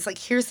obvious. Like,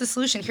 here's the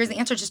solution. Here's the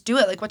answer. Just do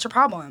it. Like, what's your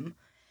problem?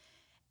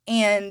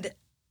 And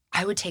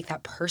I would take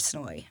that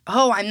personally.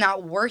 Oh, I'm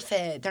not worth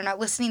it. They're not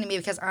listening to me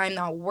because I'm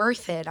not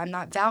worth it. I'm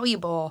not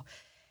valuable.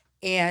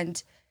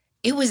 And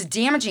it was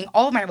damaging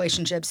all of my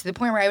relationships to the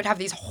point where I would have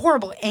these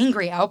horrible,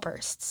 angry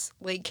outbursts.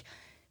 Like,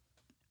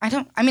 I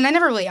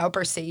never really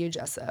outburst at you,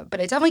 Jessa, but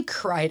I definitely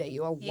cried at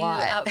you a lot. You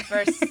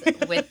outburst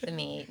with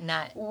me,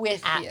 not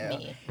with at you.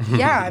 me.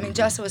 Yeah, I mean,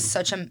 Jessa was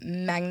such a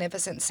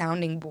magnificent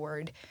sounding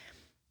board.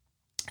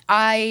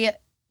 I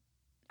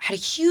had a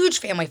huge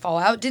family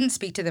fallout, didn't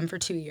speak to them for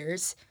 2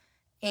 years.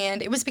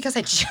 And it was because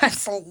I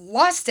just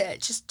lost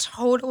it. Just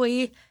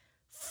totally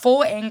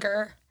full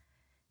anger,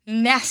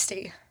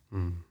 nasty.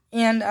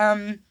 And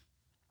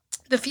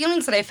the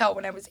feelings that I felt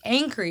when I was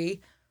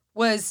angry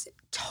was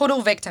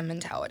total victim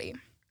mentality.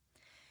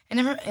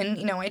 And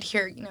I'd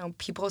hear,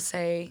 people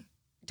say,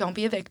 don't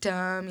be a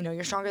victim,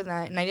 you're stronger than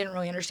that. And I didn't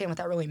really understand what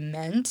that really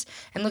meant.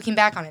 And looking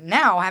back on it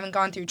now, having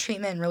gone through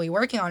treatment and really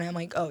working on it, I'm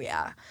like, oh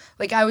yeah.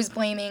 Like, I was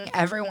blaming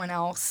everyone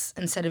else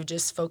instead of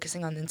just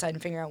focusing on the inside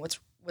and figuring out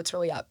what's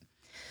really up.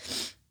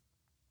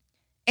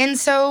 And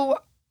so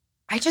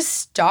I just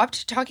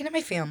stopped talking to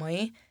my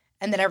family,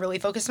 and then I really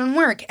focused on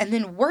work. And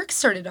then work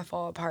started to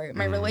fall apart.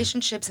 My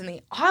relationships in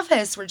the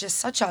office were just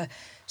such a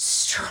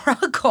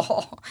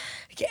struggle.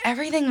 Like,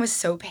 everything was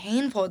so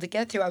painful to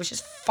get through. I was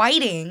just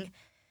fighting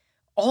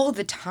all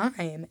the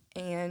time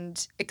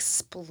and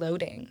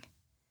exploding,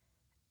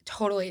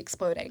 totally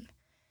exploding.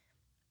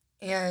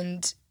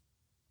 And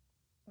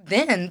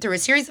then, through a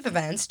series of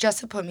events,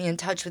 Jessa put me in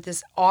touch with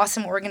this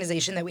awesome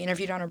organization that we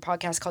interviewed on our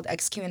podcast called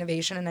XQ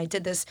Innovation. And I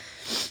did this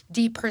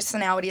deep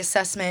personality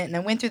assessment. And I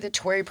went through the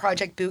Torrey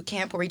Project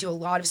Bootcamp, where we do a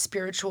lot of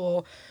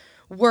spiritual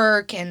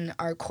work and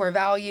our core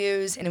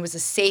values. And it was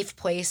a safe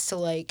place to,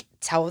 like,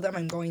 tell them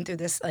I'm going through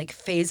this, like,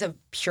 phase of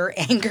pure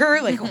anger.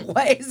 Like,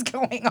 what is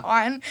going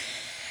on?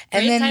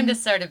 And Great time to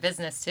start a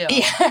business, too.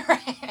 Yeah, right.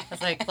 I was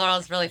like,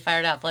 Laurel's really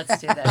fired up. Let's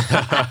do this.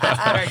 Let's put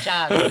our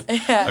jobs.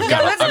 I've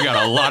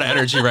got a lot of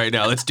energy right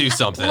now. Let's do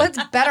something. Let's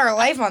bet our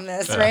life on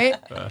this, right?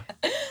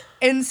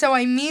 And so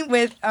I meet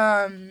with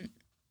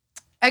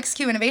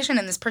XQ Innovation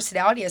in this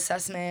personality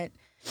assessment.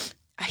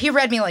 He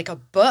read me like a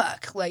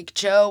book. Like,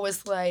 Joe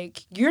was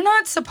like, you're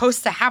not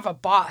supposed to have a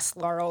boss,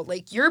 Laurel.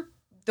 Like,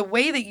 the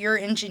way that you're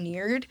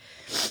engineered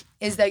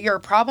is that you're a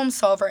problem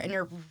solver and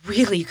you're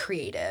really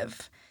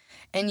creative.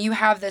 And you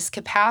have this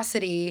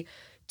capacity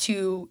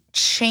to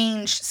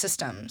change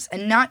systems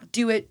and not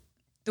do it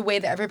the way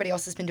that everybody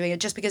else has been doing it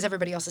just because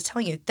everybody else is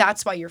telling you.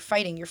 That's why you're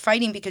fighting. You're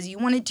fighting because you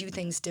want to do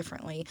things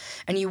differently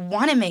and you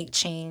want to make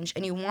change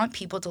and you want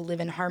people to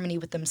live in harmony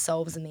with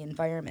themselves and the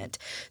environment.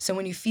 So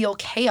when you feel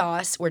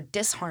chaos or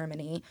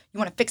disharmony, you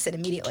want to fix it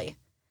immediately.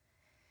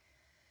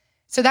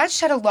 So that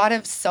shed a lot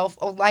of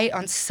light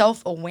on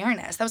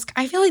self-awareness.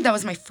 I feel like that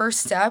was my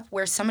first step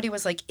where somebody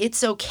was like,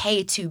 it's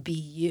okay to be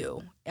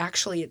you.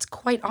 Actually, it's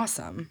quite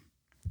awesome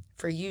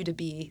for you to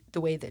be the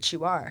way that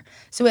you are.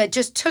 So it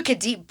just took a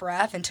deep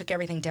breath and took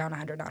everything down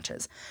 100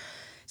 notches.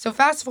 So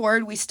fast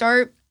forward,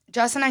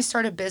 Jess and I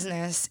start a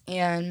business,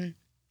 and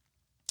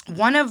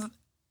one of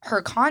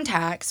her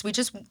contacts,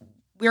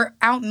 we're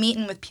out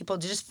meeting with people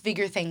to just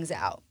figure things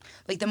out.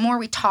 Like the more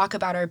we talk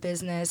about our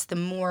business, the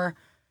more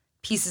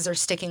pieces are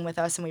sticking with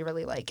us and we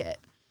really like it.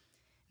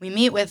 We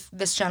meet with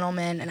this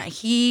gentleman and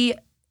he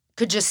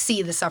could just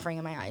see the suffering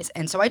in my eyes.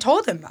 And so I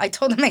told him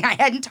I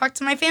hadn't talked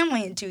to my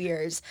family in 2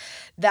 years,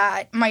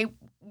 that my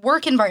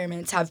work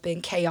environments have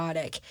been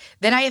chaotic,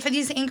 that I have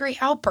these angry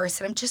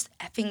outbursts and I'm just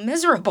effing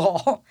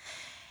miserable.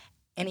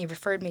 And he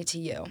referred me to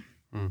you.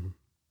 Mm-hmm.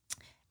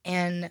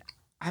 And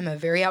I'm a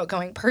very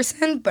outgoing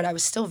person, but I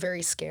was still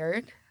very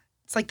scared.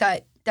 It's like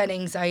that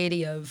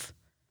anxiety of,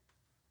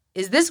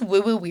 is this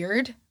woo-woo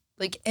weird?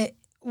 Like,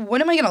 what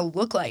am I going to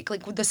look like?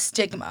 Like, with the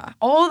stigma,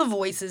 all the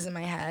voices in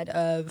my head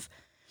of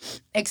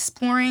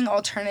exploring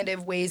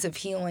alternative ways of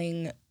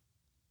healing.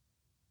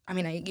 I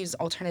mean, I use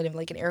alternative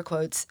like in air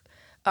quotes.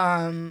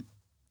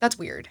 That's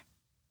weird.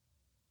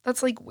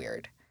 That's like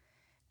weird.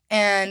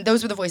 And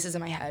those were the voices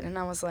in my head. And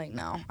I was like,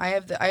 no, I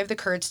have the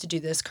courage to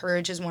do this.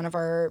 Courage is one of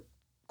our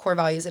core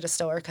values at A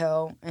Stellar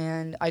Co.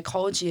 And I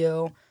called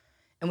you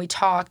and we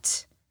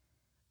talked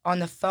on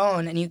the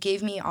phone and you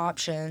gave me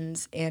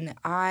options and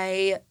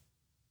I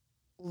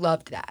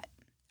loved that.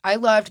 I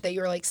loved that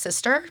you were like,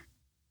 sister,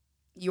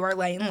 you are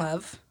laying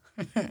love.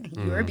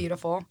 You are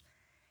beautiful.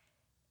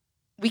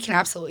 We can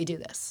absolutely do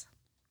this.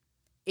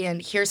 And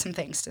here's some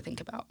things to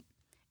think about.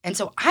 And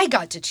so I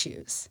got to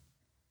choose,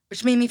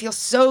 which made me feel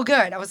so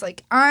good. I was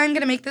like, I'm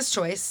going to make this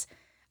choice.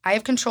 I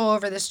have control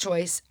over this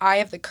choice. I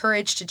have the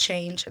courage to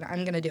change, and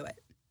I'm going to do it.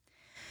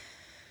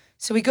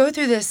 So we go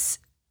through this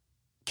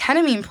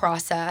ketamine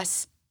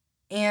process,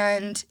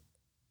 and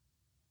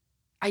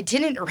I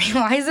didn't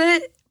realize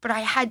it, but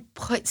I had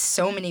put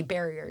so many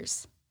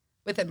barriers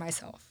within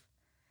myself.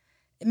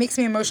 It makes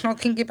me emotional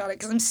thinking about it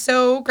because I'm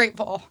so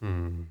grateful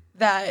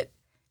that,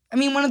 I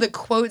mean, one of the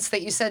quotes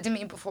that you said to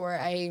me before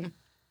I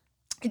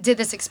did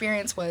this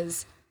experience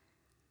was,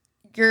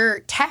 your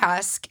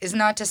task is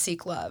not to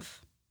seek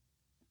love,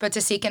 but to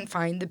seek and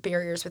find the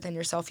barriers within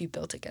yourself you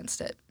built against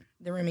it.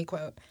 The Rumi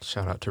quote.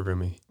 Shout out to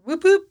Rumi.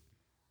 Whoop, whoop.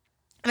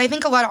 And I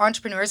think a lot of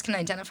entrepreneurs can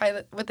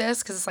identify with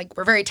this because it's like,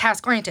 we're very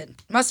task-oriented.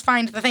 Must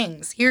find the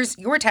things. Here's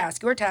your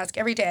task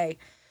every day.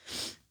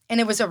 And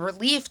it was a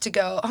relief to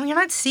go, oh, you're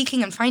not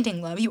seeking and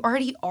finding love. You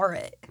already are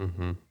it.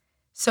 Mm-hmm.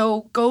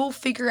 So go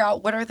figure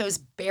out what are those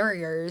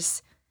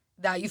barriers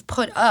that you've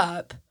put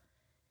up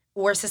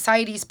or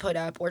society's put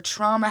up or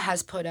trauma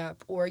has put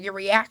up or your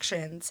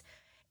reactions.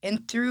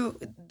 And through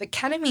the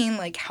ketamine,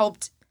 like,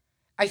 helped.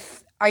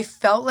 I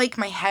felt like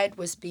my head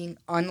was being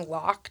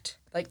unlocked,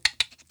 like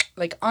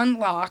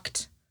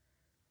unlocked.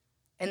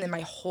 And then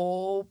my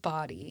whole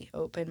body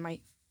opened, my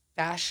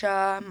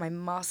fascia, my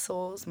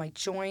muscles, my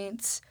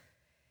joints.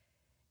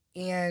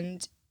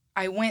 And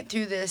I went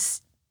through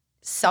this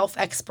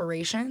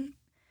self-exploration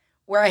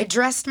where I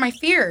addressed my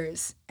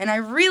fears and I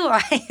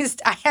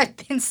realized I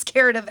had been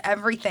scared of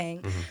everything.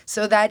 Mm-hmm.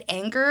 So that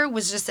anger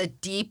was just a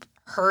deep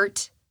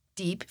hurt,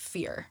 deep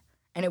fear.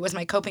 And it was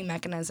my coping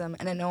mechanism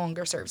and it no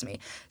longer serves me.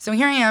 So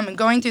here I am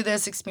going through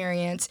this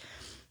experience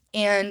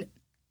and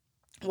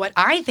what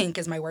I think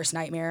is my worst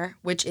nightmare,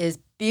 which is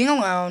being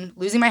alone,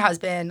 losing my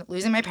husband,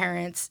 losing my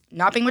parents,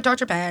 not being with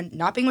Dr. Ben,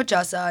 not being with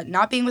Jessa,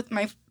 not being with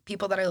my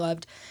people that I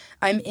loved.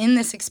 I'm in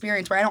this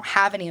experience where I don't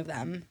have any of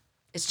them.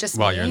 It's just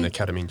while me. You're in the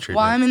ketamine treatment.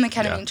 While I'm in the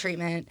ketamine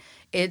treatment,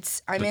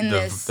 I'm in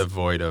the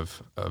void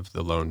of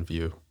the lone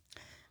view.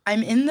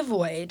 I'm in the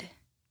void,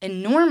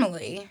 and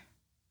normally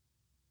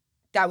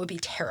that would be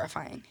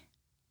terrifying.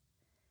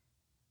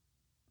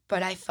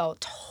 But I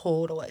felt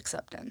total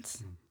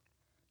acceptance.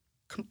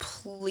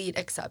 Complete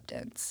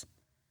acceptance.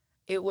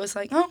 It was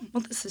like, oh,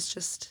 well, this is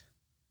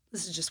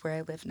just where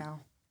I live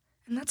now.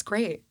 And that's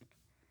great.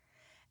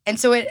 And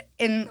so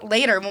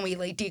later when we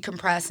like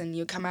decompress and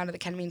you come out of the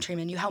ketamine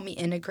treatment, you help me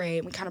integrate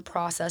and we kind of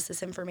process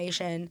this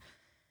information.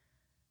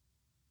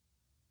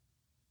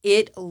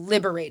 It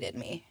liberated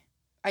me.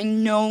 I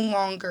no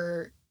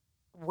longer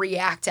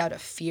react out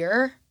of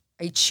fear.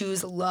 I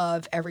choose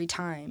love every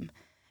time.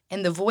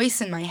 And the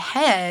voice in my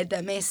head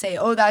that may say,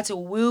 oh, that's a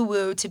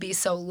woo-woo to be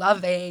so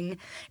loving.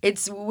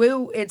 It's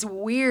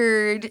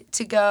weird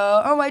to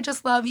go, oh, I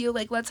just love you.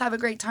 Like, let's have a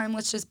great time.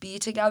 Let's just be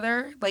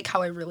together. Like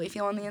how I really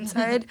feel on the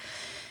inside.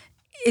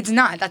 It's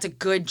not. That's a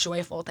good,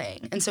 joyful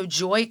thing. And so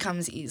joy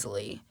comes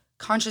easily.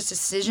 Conscious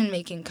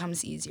decision-making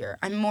comes easier.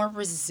 I'm more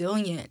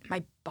resilient.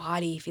 My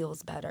body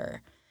feels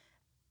better.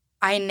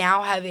 I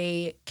now have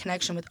a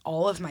connection with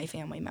all of my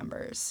family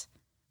members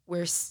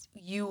where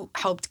you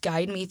helped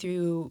guide me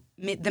through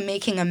the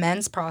making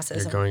amends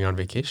process. You're going on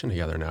vacation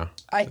together now.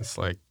 It's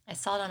like I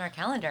saw it on our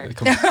calendar.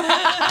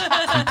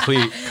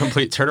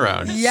 complete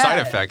turnaround. Yeah. Side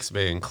effects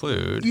may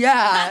include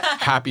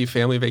happy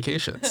family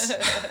vacations.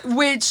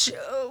 Which,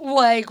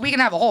 like, we can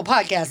have a whole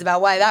podcast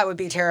about why that would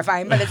be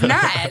terrifying, but it's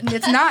not.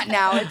 It's not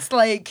now. It's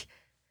like,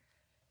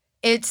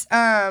 it's,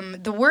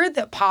 the word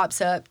that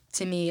pops up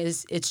to me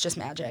is, it's just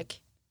magic.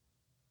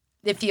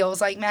 It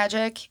feels like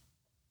magic.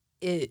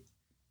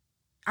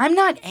 I'm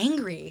not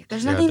angry.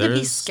 There's nothing to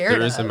be scared of.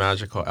 There is a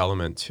magical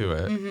element to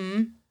it.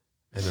 Mm-hmm.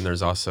 And then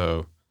there's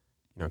also,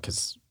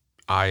 because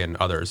I and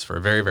others for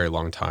a very, very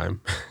long time,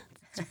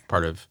 it's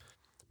part of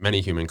many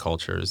human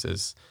cultures,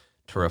 is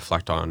to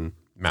reflect on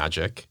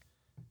magic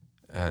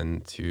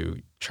and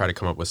to try to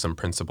come up with some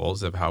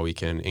principles of how we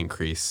can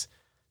increase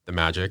the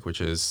magic,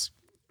 which is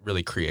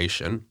really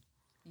creation.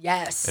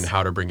 Yes. And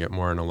how to bring it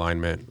more in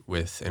alignment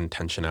with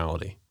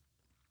intentionality.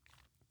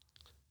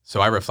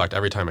 So I reflect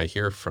every time I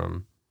hear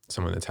from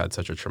someone that's had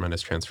such a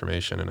tremendous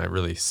transformation, and I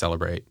really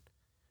celebrate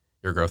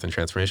your growth and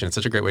transformation. It's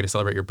such a great way to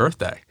celebrate your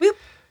birthday.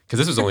 Because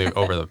this was only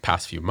over the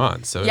past few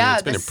months. So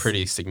it's been a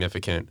pretty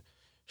significant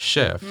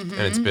shift, and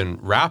it's been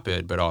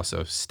rapid, but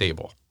also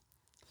stable.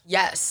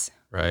 Yes.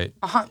 Right?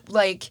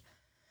 Like,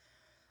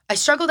 I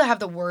struggle to have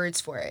the words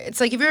for it. It's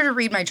like if you were to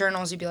read my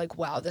journals, you'd be like,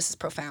 wow, this is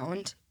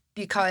profound.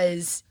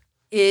 Because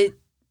it...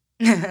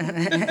 I'm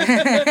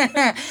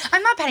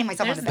not patting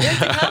myself on the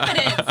back.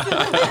 Confidence.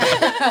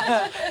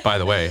 By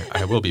the way,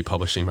 I will be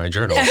publishing my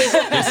journal.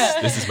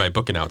 This is my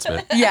book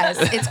announcement. Yes,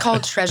 it's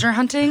called Treasure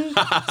Hunting.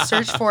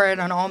 Search for it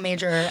on all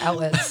major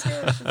outlets.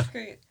 That's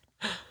great.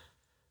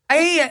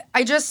 I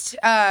just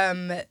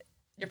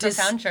Your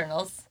profound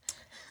journals.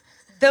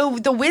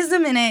 The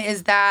wisdom in it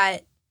is that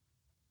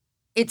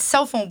it's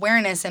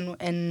self-awareness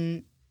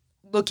and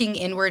looking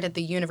inward at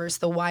the universe,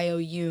 the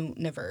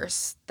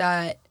YOU-niverse,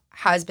 that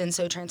has been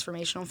so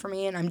transformational for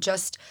me. And I'm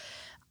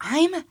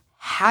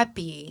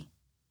happy.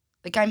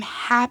 Like, I'm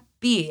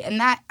happy. And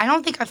that, I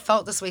don't think I've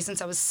felt this way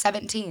since I was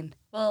 17.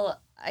 Well,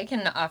 I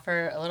can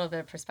offer a little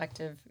bit of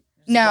perspective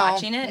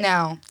watching it.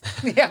 No.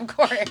 Yeah, of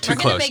course. Too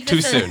close.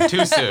 Too soon.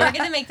 We're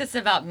going to make this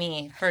about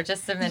me for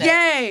just a minute.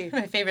 Yay!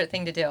 My favorite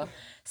thing to do.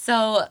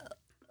 So,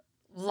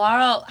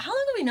 Laurel, how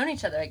long have we known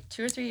each other? Like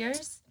 2 or 3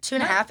 years?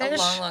 2.5-ish?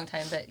 A long, long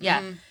time, but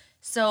yeah. Mm-hmm.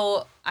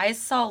 So, I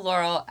saw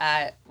Laurel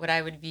at what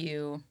I would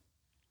view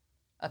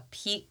a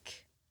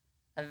peak,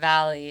 a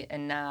valley,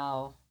 and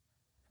now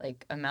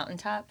like a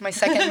mountaintop. My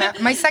second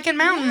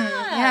mountain.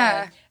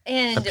 Yeah.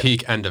 And a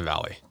peak and a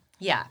valley.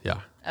 Yeah. Yeah.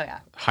 Oh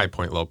yeah. High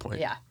point, low point.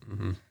 Yeah.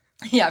 Mm-hmm.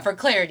 Yeah, for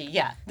clarity,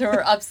 yeah. There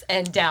were ups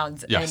and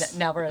downs, yes. And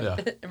now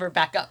we're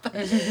back up.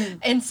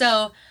 And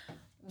so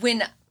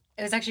it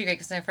was actually great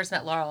because when I first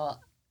met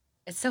Laurel,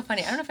 it's so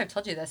funny. I don't know if I've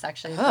told you this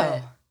actually,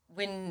 but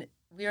when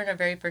we were in our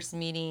very first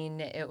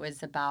meeting, it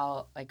was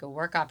about like a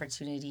work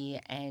opportunity,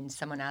 and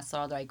someone asked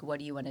Laurel, like, what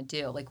do you want to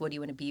do? Like, what do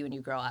you want to be when you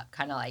grow up?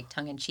 Kind of like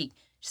tongue in cheek.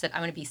 She said, I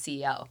want to be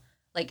CEO.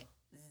 Like,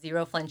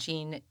 zero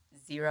flinching,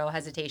 zero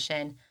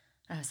hesitation.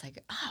 And I was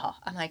like, oh,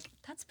 I'm like,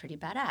 that's pretty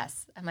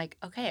badass. I'm like,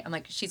 okay. I'm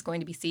like, she's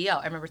going to be CEO.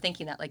 I remember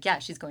thinking that, like, yeah,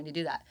 she's going to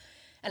do that.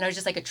 And I was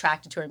just like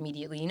attracted to her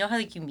immediately. You know how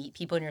like you meet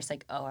people and you're just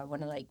like, oh, I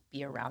want to like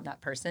be around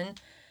that person.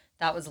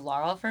 That was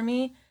Laurel for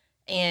me.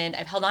 And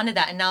I've held on to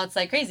that, and now it's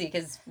like crazy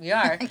because we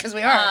are. Because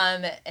we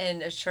are.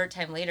 And a short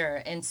time later,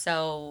 and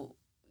so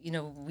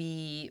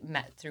we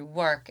met through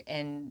work,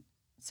 and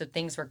so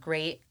things were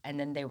great, and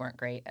then they weren't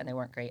great, and they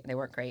weren't great, and they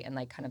weren't great, and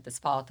like kind of this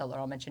fault that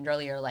Laurel mentioned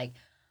earlier, like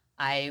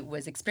I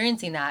was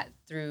experiencing that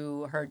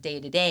through her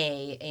day to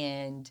day,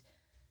 and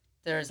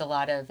there's a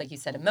lot of, like you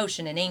said,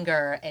 emotion and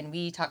anger, and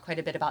we talked quite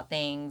a bit about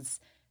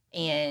things,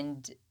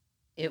 and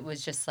it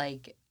was just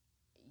like,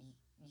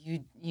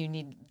 you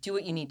need do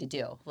what you need to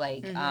do,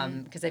 like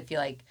because I feel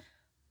like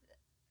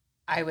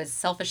I was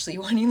selfishly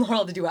wanting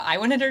Laurel to do what I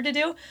wanted her to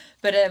do,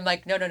 but I'm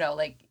like no,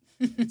 like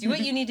do what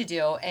you need to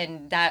do,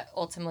 and that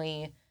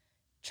ultimately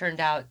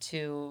turned out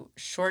to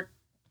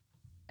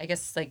I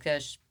guess like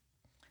the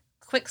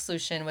quick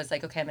solution was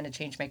like, okay, I'm going to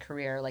change my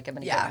career, like I'm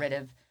going to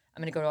I'm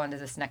going to go on to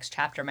this next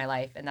chapter of my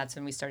life, and that's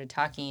when we started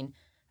talking.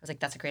 I was like,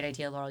 that's a great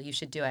idea, Laurel, you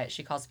should do it.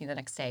 She calls me the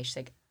next day, she's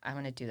like, I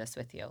want to do this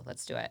with you,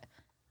 let's do it.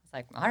 I was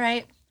like, all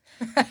right.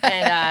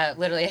 And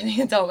literally,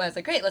 I was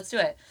like, great, let's do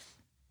it.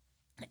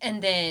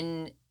 And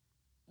then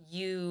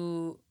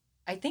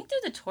I think through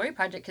the Tori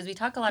Project, because we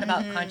talk a lot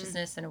about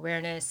consciousness and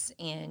awareness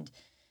and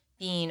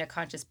being a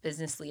conscious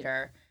business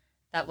leader,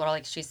 that Laurel,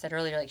 like she said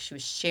earlier, like she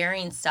was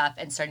sharing stuff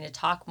and starting to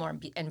talk more,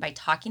 and by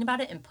talking about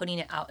it and putting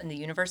it out in the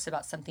universe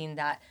about something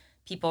that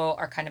people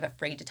are kind of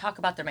afraid to talk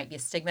about, there might be a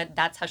stigma.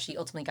 That's how she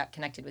ultimately got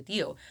connected with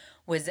you,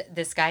 was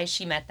this guy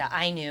she met that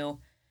I knew.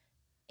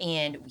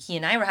 And he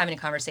and I were having a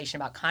conversation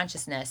about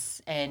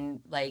consciousness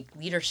and like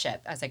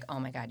leadership. I was like, oh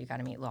my God, you got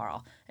to meet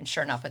Laurel. And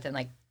sure enough, within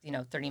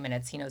 30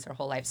 minutes, he knows her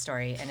whole life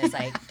story and is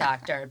like,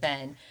 Dr.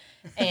 Ben.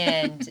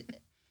 And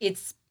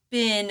it's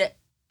been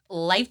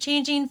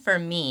life-changing for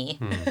me.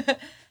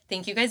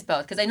 Thank you guys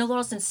both. Because I know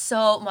Laurel's done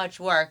so much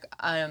work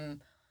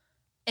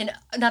and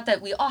not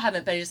that we all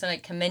haven't, but I just want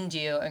to commend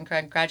you and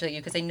congratulate you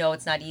because I know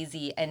it's not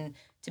easy, and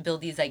to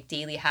build these like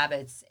daily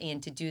habits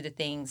and to do the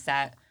things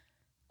that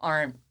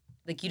aren't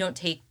like, you don't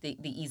take the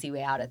easy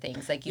way out of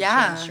things. Like, you've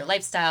changed your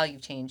lifestyle,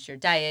 you've changed your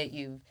diet,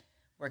 you've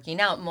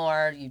working out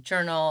more, you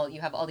journal,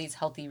 you have all these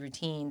healthy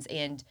routines,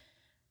 and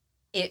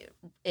it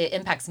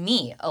impacts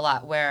me a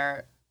lot,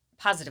 where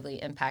positively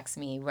impacts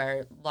me,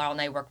 where Laurel and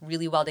I work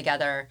really well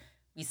together.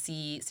 We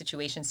see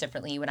situations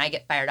differently. When I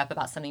get fired up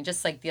about something,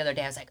 just like the other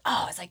day, I was like,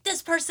 oh, it's like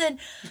this person.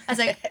 I was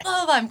like,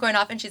 oh, I'm going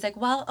off. And she's like,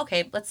 well,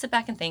 okay, let's sit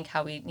back and think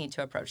how we need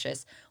to approach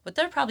this. What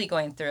they're probably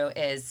going through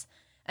is,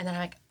 and then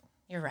I'm like,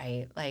 you're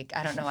right. Like,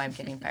 I don't know why I'm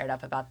getting fired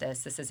up about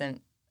this. This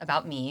isn't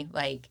about me.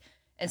 Like,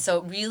 and so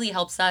it really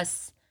helps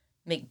us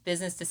make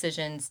business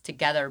decisions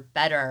together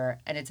better.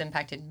 And it's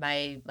impacted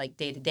my like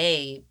day to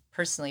day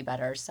personally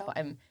better. So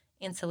I'm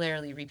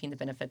ancillarily reaping the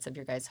benefits of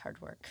your guys' hard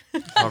work.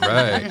 All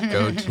right,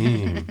 go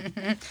team.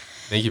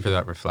 Thank you for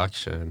that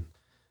reflection.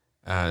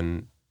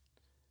 And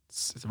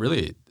it's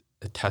really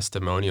a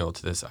testimonial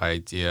to this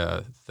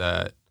idea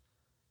that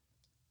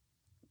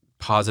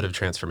positive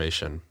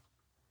transformation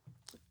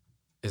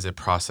is a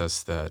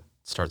process that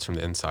starts from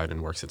the inside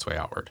and works its way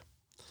outward.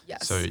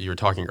 Yes. So you were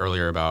talking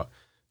earlier about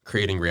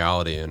creating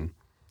reality, and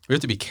we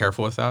have to be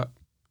careful with that,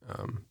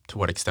 to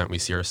what extent we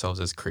see ourselves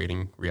as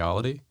creating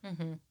reality.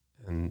 Mm-hmm.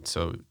 And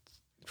so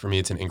for me,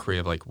 it's an inquiry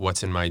of like,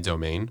 what's in my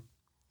domain?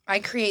 I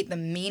create the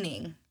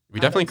meaning. We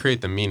definitely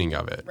create the meaning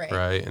of it, Right.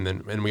 right?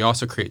 And we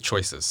also create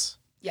choices.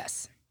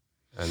 Yes.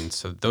 And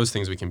so those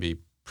things we can be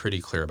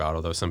pretty clear about,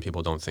 although some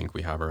people don't think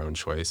we have our own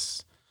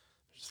choice.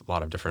 There's a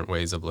lot of different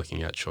ways of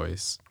looking at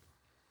choice.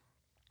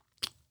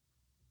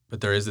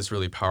 But there is this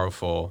really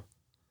powerful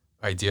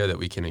idea that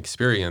we can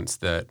experience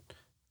that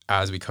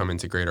as we come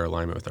into greater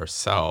alignment with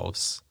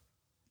ourselves,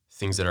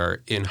 things that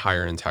are in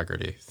higher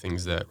integrity,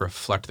 things that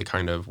reflect the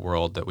kind of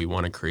world that we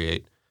want to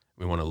create,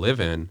 we want to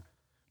live in,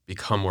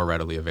 become more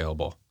readily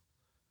available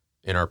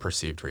in our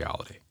perceived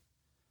reality.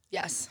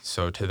 Yes.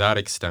 So to that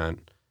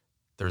extent,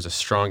 there's a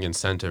strong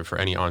incentive for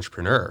any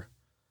entrepreneur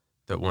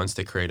that wants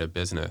to create a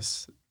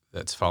business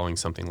that's following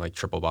something like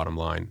triple bottom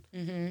line,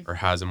 Mm-hmm. or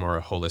has a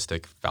more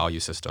holistic value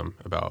system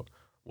about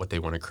what they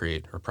want to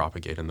create or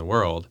propagate in the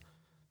world.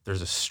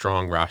 There's a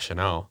strong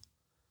rationale,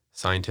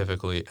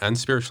 scientifically and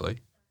spiritually.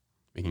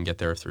 We can get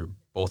there through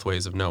both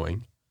ways of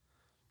knowing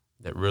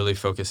that really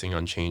focusing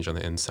on change on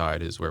the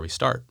inside is where we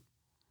start.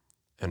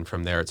 And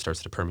from there, it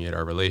starts to permeate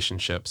our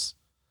relationships,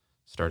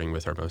 starting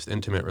with our most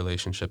intimate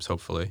relationships,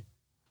 hopefully,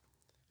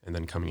 and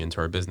then coming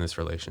into our business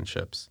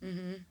relationships.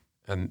 Mm-hmm.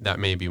 And that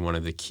may be one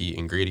of the key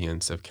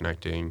ingredients of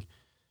connecting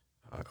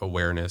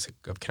awareness,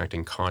 of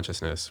connecting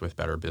consciousness with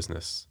better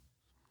business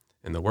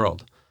in the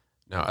world.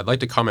 Now, I'd like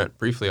to comment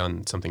briefly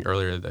on something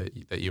earlier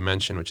that you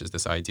mentioned, which is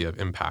this idea of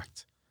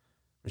impact,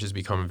 which has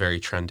become very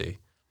trendy.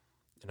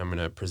 And I'm going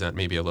to present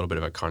maybe a little bit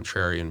of a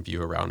contrarian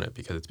view around it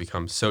because it's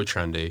become so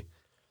trendy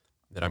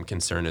that I'm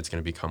concerned it's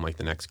going to become like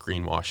the next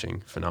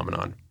greenwashing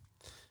phenomenon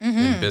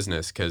in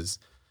business, because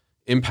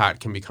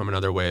impact can become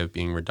another way of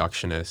being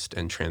reductionist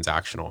and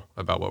transactional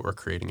about what we're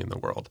creating in the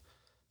world.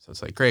 So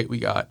it's like, great, we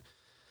got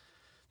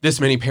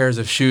this many pairs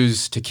of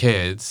shoes to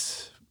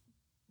kids,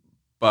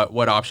 but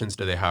what options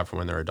do they have for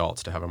when they're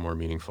adults to have a more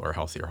meaningful or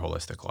healthier,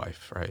 holistic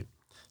life, right?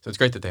 So it's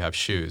great that they have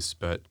shoes,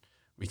 but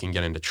we can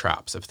get into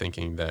traps of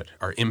thinking that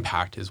our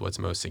impact is what's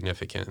most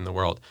significant in the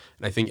world.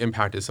 And I think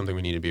impact is something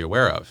we need to be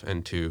aware of,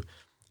 and to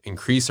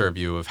increase our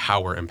view of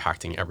how we're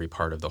impacting every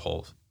part of the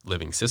whole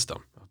living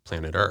system of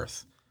planet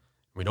Earth.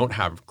 We don't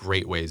have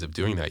great ways of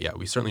doing that yet.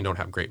 We certainly don't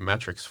have great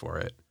metrics for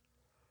it.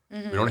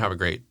 Mm-hmm. We don't have a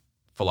great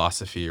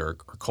philosophy or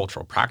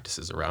cultural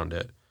practices around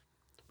it.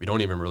 We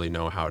don't even really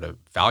know how to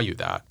value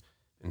that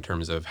in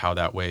terms of how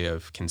that way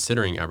of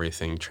considering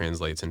everything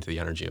translates into the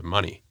energy of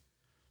money.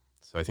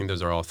 So I think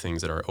those are all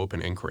things that are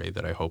open inquiry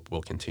that I hope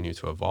will continue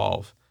to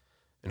evolve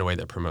in a way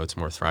that promotes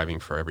more thriving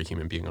for every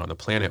human being on the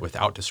planet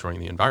without destroying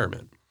the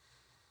environment.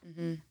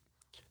 Mm-hmm.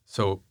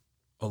 So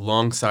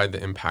alongside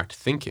the impact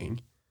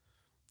thinking,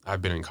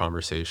 I've been in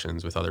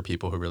conversations with other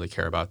people who really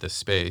care about this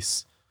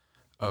space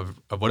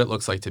of what it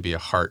looks like to be a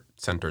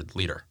heart-centered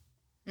leader.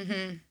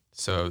 Mm-hmm.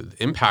 So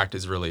the impact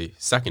is really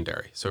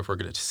secondary. So if we're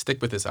going to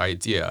stick with this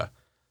idea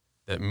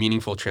that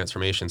meaningful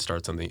transformation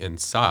starts on the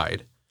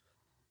inside,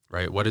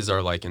 right? What is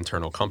our like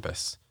internal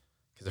compass?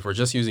 Because if we're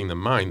just using the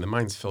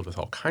mind's filled with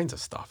all kinds of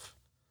stuff.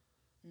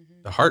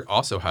 Mm-hmm. The heart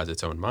also has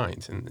its own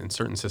mind. In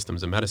certain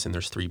systems of medicine,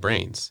 there's 3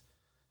 brains.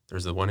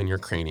 There's the one in your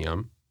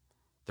cranium,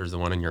 there's the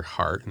one in your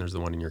heart, and there's the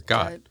one in your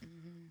gut.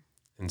 Mm-hmm.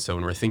 And so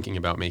when we're thinking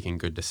about making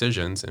good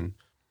decisions and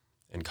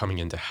coming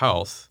into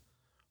health,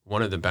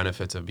 one of the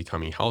benefits of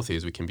becoming healthy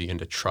is we can begin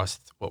to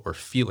trust what we're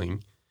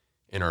feeling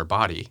in our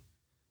body.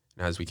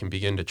 And as we can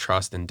begin to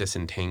trust and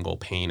disentangle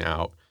pain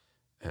out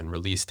and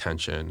release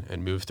tension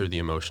and move through the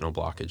emotional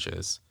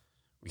blockages,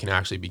 we can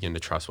actually begin to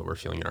trust what we're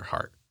feeling in our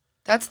heart.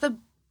 That's the,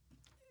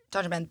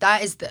 Dr. Ben,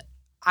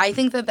 I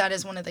think that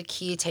is one of the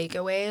key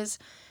takeaways.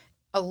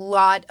 A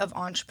lot of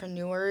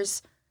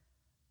entrepreneurs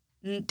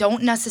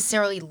don't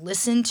necessarily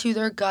listen to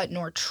their gut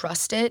nor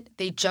trust it.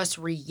 They just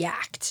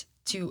react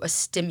to a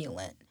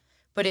stimulant.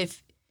 But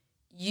if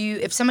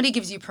somebody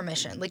gives you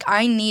permission, like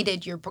I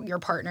needed your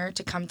partner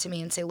to come to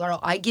me and say, Laurel,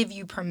 I give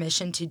you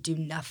permission to do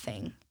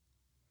nothing.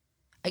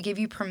 I give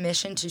you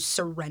permission to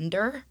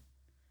surrender,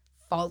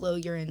 follow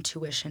your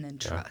intuition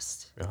and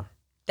trust. Yeah.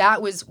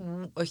 That was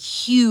a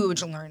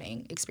huge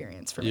learning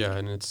experience for me. Yeah,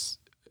 and it's,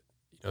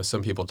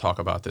 some people talk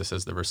about this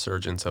as the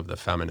resurgence of the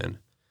feminine.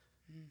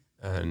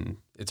 And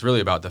it's really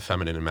about the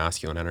feminine and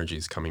masculine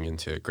energies coming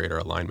into greater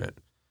alignment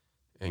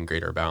and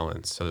greater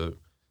balance. So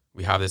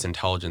we have this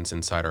intelligence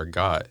inside our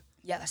gut.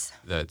 Yes.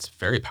 That's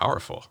very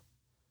powerful.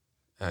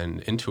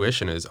 And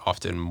intuition is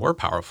often more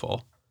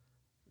powerful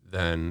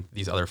than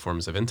these other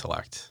forms of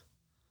intellect.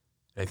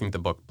 I think the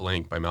book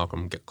Blink by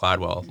Malcolm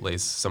Gladwell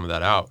lays some of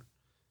that out in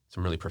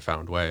some really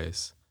profound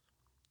ways.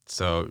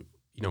 So,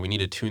 we need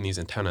to tune these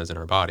antennas in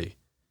our body.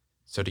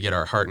 So to get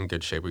our heart in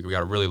good shape, we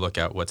got to really look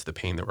at what's the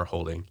pain that we're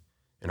holding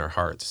in our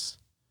hearts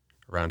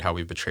around how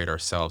we've betrayed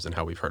ourselves and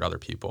how we've hurt other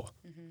people.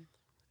 Mm-hmm.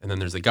 And then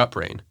there's the gut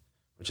brain,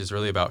 which is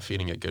really about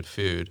feeding it good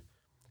food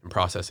and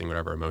processing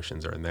whatever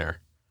emotions are in there.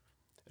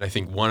 And I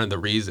think one of the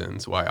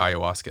reasons why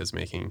ayahuasca is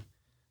making,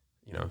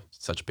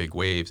 such big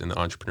waves in the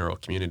entrepreneurial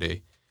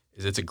community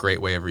is it's a great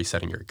way of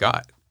resetting your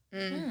gut.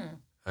 Mm.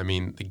 I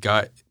mean, the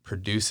gut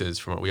produces,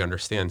 from what we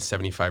understand,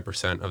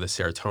 75% of the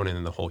serotonin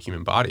in the whole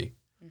human body,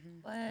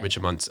 which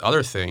amongst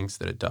other things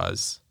that it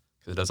does,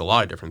 because it does a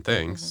lot of different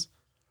things,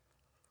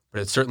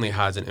 but it certainly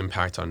has an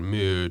impact on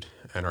mood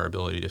and our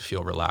ability to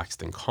feel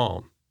relaxed and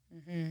calm.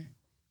 Mm-hmm.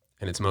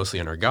 And it's mostly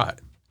in our gut.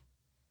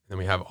 And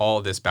we have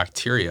all this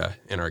bacteria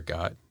in our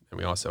gut, and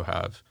we also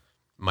have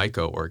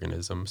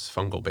microorganisms,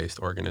 fungal-based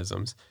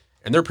organisms,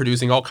 and they're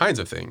producing all kinds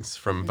of things,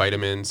 from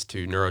vitamins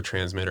to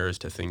neurotransmitters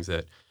to things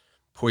that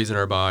poison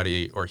our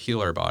body or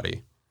heal our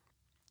body.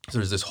 So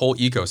there's this whole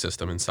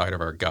ecosystem inside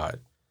of our gut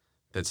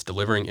that's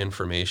delivering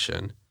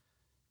information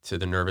to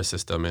the nervous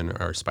system and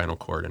our spinal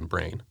cord and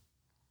brain.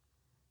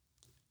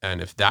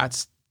 And if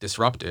that's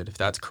disrupted, if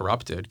that's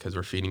corrupted because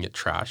we're feeding it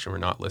trash and we're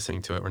not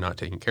listening to it, we're not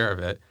taking care of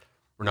it,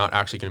 we're not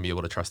actually going to be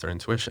able to trust our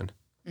intuition.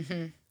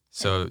 Mm-hmm.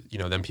 So,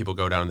 then people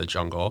go down in the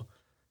jungle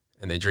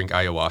and they drink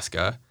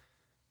ayahuasca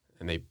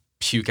and they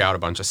puke out a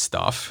bunch of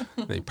stuff.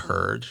 They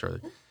purge, or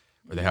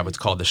they have what's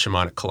called the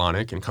shamanic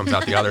colonic and comes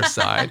out the other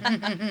side.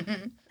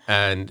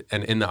 And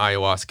in the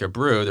ayahuasca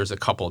brew, there's a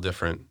couple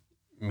different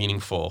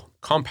meaningful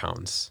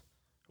compounds.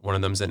 One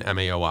of them is an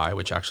MAOI,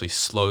 which actually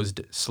slows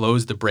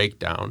the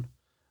breakdown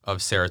of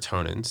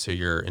serotonin. So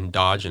your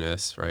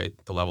endogenous, right,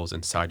 the levels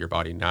inside your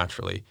body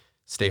naturally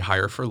stay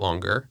higher for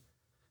longer.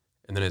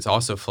 And then it's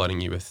also flooding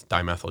you with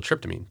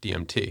dimethyltryptamine,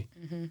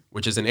 DMT,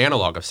 which is an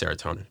analog of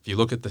serotonin. If you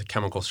look at the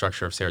chemical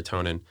structure of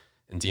serotonin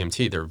and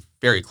DMT, they're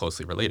very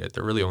closely related.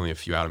 They're really only a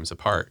few atoms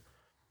apart.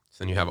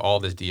 So then you have all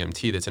this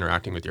DMT that's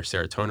interacting with your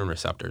serotonin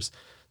receptors.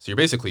 So you're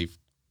basically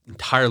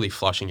entirely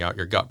flushing out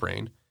your gut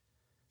brain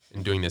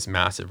and doing this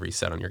massive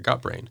reset on your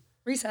gut brain.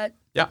 Reset.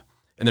 Yeah.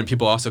 And then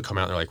people also come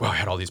out and they're like, wow, I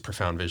had all these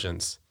profound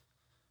visions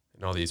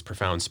and all these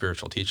profound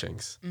spiritual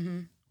teachings.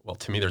 Mm-hmm. Well,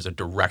 to me, there's a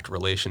direct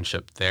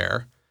relationship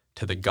there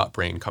to the gut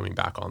brain coming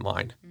back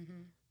online.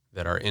 Mm-hmm.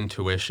 That our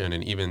intuition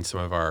and even some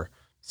of our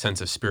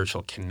sense of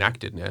spiritual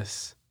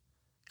connectedness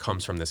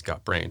comes from this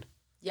gut brain.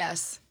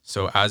 Yes.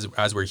 So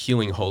as we're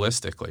healing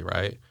holistically,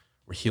 right,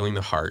 we're healing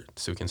the heart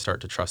so we can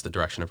start to trust the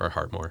direction of our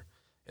heart more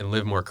and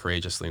live more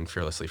courageously and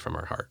fearlessly from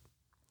our heart.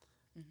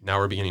 Mm-hmm. Now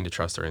we're beginning to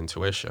trust our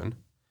intuition.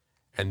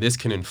 And this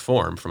can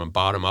inform from a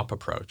bottom-up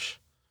approach.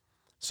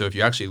 So if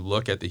you actually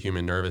look at the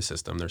human nervous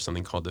system, there's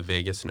something called the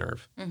vagus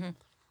nerve. Mm-hmm.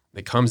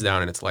 It comes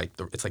down and it's like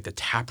the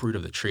taproot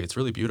of the tree. It's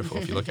really beautiful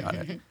if you look at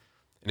it.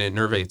 And it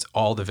nervates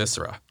all the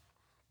viscera.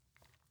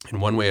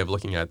 And one way of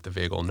looking at the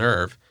vagal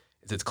nerve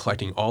is it's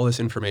collecting all this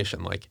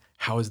information, like,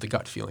 how is the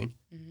gut feeling?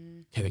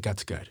 Mm-hmm. Okay, the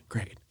gut's good.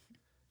 Great.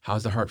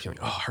 How's the heart feeling?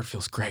 Oh, heart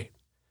feels great.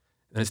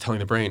 And then it's telling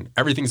the brain,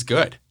 everything's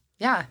good.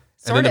 Yeah.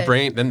 And then the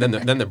brain, then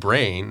the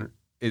brain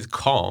is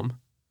calm.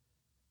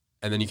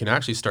 And then you can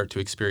actually start to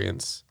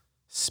experience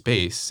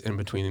space in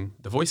between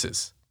the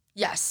voices.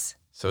 Yes.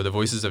 So the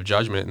voices of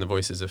judgment and the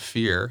voices of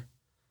fear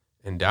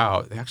and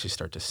doubt, they actually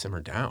start to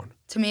simmer down.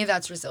 To me,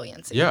 that's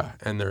resiliency. Yeah,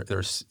 and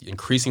there's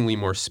increasingly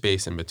more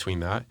space in between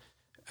that.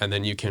 And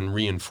then you can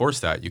reinforce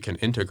that. You can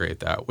integrate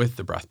that with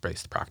the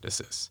breath-based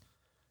practices.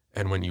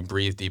 And when you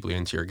breathe deeply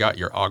into your gut,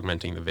 you're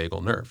augmenting the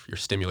vagal nerve. You're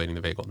stimulating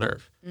the vagal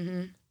nerve. Mm-hmm.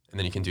 And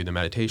then you can do the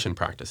meditation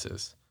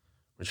practices,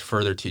 which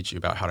further teach you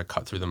about how to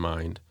cut through the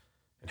mind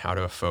and how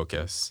to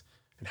focus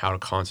and how to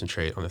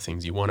concentrate on the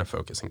things you want to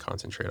focus and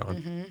concentrate on.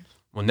 Mm-hmm.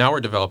 Well, now we're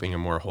developing a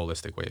more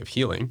holistic way of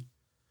healing.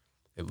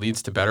 It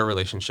leads to better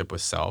relationship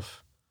with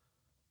self.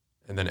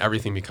 And then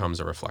everything becomes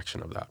a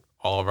reflection of that.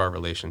 All of our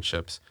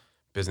relationships,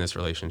 business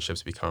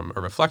relationships become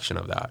a reflection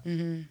of that.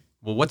 Mm-hmm.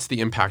 Well, what's the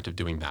impact of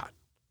doing that?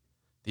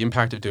 The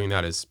impact of doing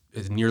that is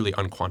nearly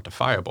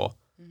unquantifiable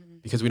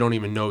because we don't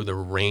even know the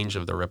range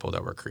of the ripple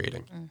that we're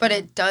creating. But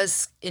it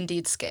does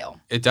indeed scale.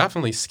 It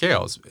definitely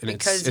scales. And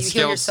because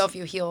you heal yourself,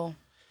 you heal.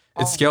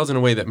 it scales in a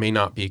way that may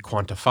not be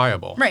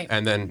quantifiable. Right.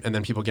 And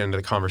then people get into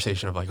the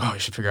conversation of like, oh, you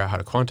should figure out how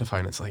to quantify.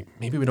 And it's like,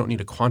 maybe we don't need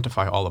to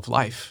quantify all of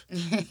life.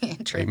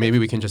 True. Like, maybe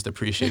we can just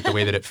appreciate the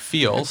way that it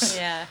feels.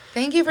 Yeah.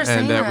 Thank you for saying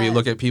And that. that we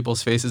look at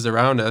people's faces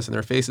around us and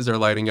their faces are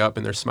lighting up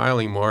and they're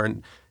smiling more.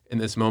 And in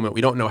this moment,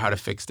 we don't know how to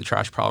fix the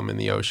trash problem in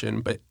the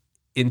ocean. But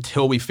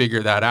until we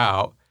figure that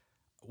out,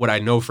 what I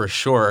know for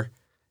sure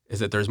is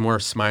that there's more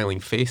smiling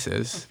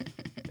faces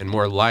and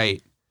more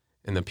light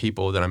in the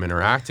people that I'm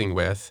interacting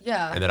with,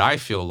 Yeah. and that I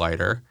feel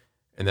lighter,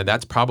 and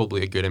that's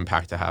probably a good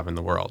impact to have in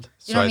the world.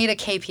 You don't need a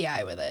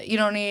KPI with it. You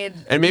don't need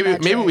and maybe we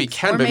metrics.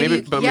 can, Or but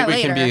maybe yeah,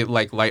 we can be later.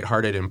 like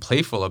lighthearted and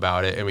playful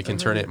about it, and we can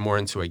turn it more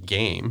into a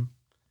game.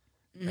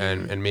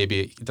 And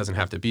maybe it doesn't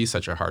have to be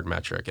such a hard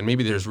metric, and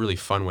maybe there's really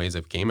fun ways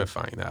of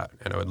gamifying that.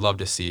 And I would love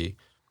to see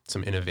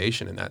some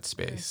innovation in that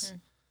space,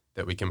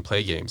 that we can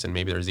play games, and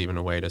maybe there's even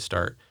a way to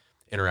start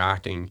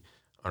interacting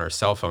on our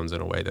cell phones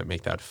in a way that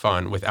make that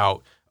fun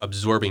without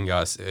absorbing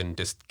us in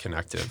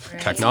disconnected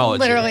technology.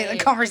 Literally the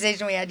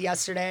conversation we had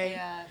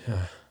yesterday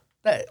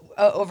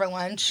over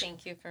lunch.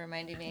 Thank you for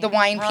reminding me. The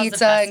wine That was the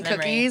pizza best and memory.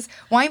 cookies.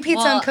 Wine pizza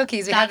Well, and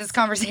cookies. We had this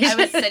conversation. I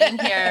was sitting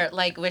here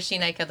like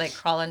wishing I could like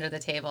crawl under the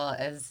table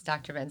as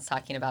Dr. Ben's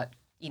talking about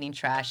eating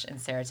trash and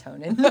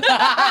serotonin.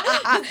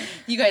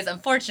 You guys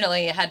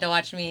unfortunately had to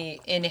watch me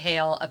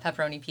inhale a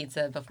pepperoni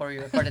pizza before we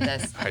recorded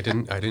this. I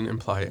didn't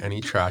imply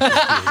any trash is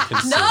being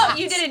consumed. No,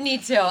 you didn't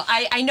need to.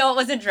 I know it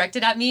wasn't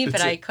directed at me,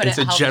 but I couldn't It's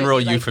a help general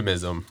it, like,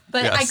 euphemism.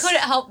 But I Yes. couldn't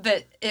help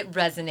but it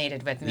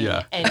resonated with me.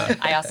 Yeah. And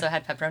I also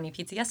had pepperoni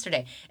pizza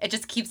yesterday. It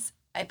just keeps,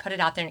 I put it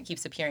out there and it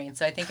keeps appearing.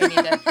 So I think I need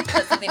to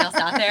put something else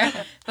out there.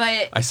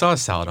 But I saw a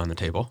salad on the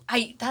table.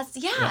 There's that,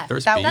 beets.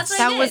 That's what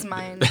I that was did.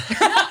 mine.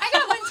 I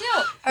got one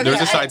too. There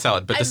was a Okay. side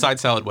salad, but the side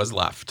salad was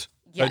left.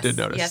 I did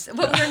notice. Yes,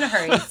 but we were in a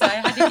hurry, so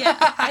I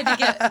had to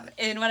get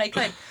in what I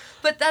could.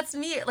 But that's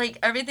me, like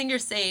everything you're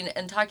saying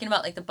and talking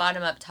about like the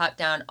bottom up, top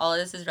down, all of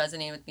this is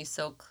resonating with me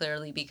so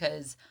clearly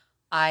because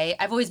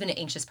I've always been an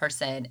anxious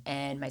person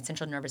and my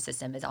central nervous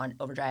system is on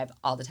overdrive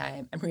all the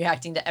time. I'm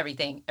reacting to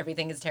everything.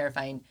 Everything is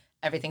terrifying.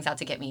 Everything's out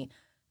to get me.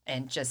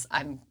 And just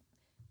I'm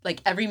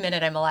like every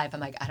minute I'm alive,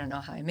 I'm like, I don't know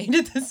how I made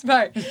it this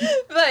far.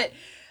 But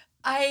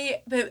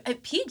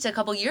it peaked a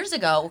couple years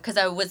ago because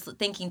I was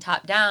thinking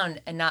top down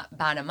and not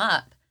bottom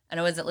up, and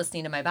I wasn't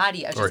listening to my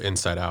body. I was Or just,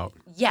 inside out.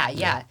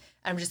 yeah.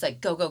 I'm just like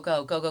go.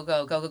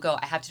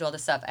 I have to do all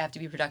this stuff. I have to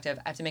be productive.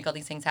 I have to make all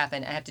these things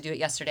happen. I have to do it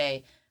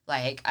yesterday.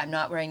 Like I'm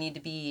not where I need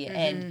to be,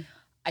 and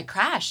I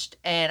crashed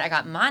and I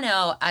got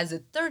mono as a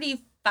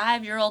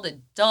 35-year-old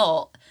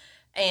adult,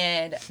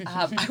 and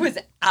I was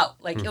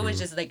out. Like it was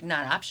just like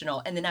not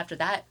optional. And then after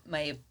that,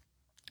 my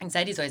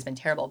anxiety's always been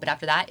terrible, but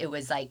after that, it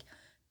was like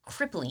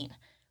crippling.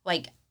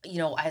 Like, you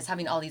know, I was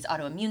having all these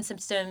autoimmune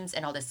symptoms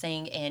and all this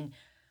thing. And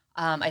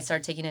I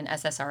started taking an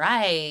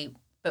SSRI,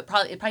 but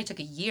it probably took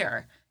a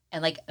year.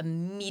 And like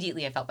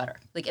immediately I felt better,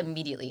 like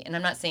immediately. And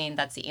I'm not saying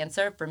that's the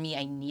answer. For me,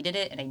 I needed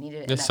it and I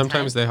needed it. Yeah,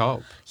 sometimes they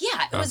help.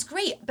 Yeah, it was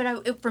great.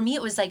 But for me,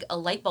 it was like a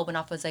light bulb went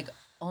off. I was like,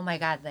 oh my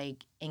God,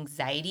 like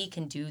anxiety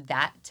can do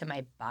that to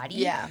my body.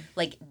 Yeah.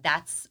 Like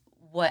that's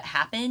what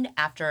happened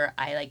after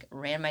I like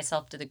ran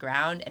myself to the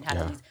ground and had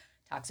all these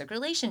toxic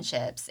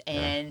relationships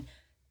and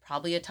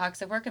probably a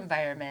toxic work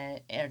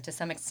environment to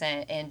some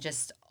extent, and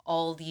just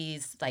all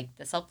these like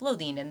the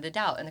self-loathing and the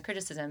doubt and the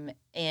criticism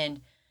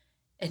and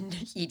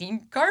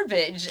eating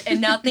garbage. And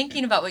now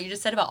thinking about what you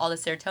just said about all the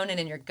serotonin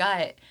in your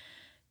gut,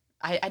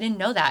 I didn't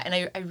know that.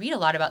 And I read a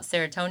lot about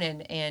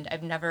serotonin and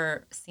I've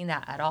never seen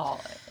that at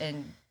all.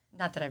 And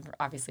not that I've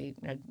obviously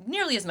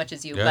nearly as much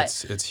as you, Yeah,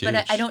 but it's huge.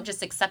 But I don't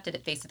just accept it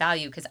at face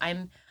value because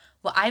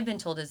what I've been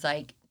told is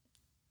like,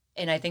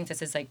 and I think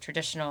this is like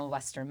traditional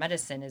Western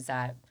medicine, is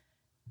that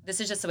this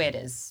is just the way it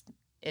is.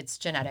 It's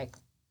genetic.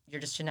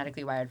 You're just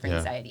genetically wired for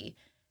anxiety.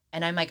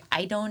 And I'm like,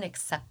 I don't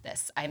accept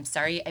this. I'm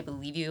sorry. I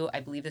believe you.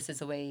 I believe this is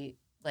the way,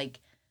 like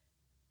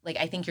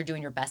I think you're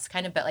doing your best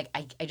kind of, but like,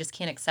 I just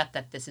can't accept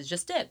that this is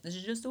just it. This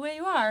is just the way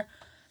you are.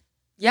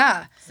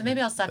 Yeah. So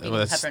maybe I'll stop eating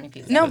Well, pepperoni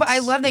pizza. No, but I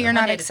love that you're One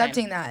not day at a time.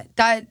 accepting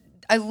that.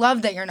 I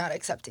love that you're not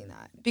accepting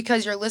that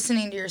because you're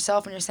listening to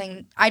yourself and you're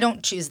saying, I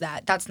don't choose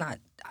that. That's not,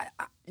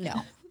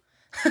 no.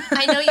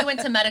 I know you went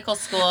to medical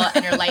school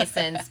and you're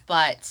licensed,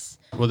 but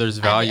Well, there's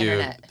the value.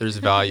 internet. There's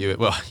value.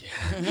 Well,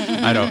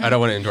 yeah. I don't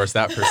want to endorse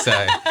that per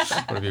se.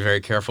 I want to be very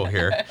careful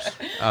here.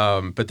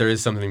 But there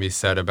is something to be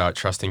said about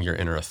trusting your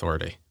inner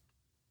authority,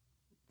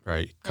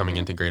 right? Coming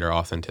into greater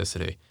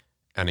authenticity.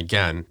 And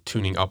again,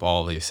 tuning up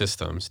all these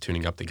systems,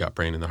 tuning up the gut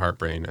brain and the heart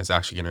brain is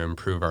actually going to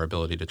improve our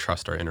ability to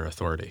trust our inner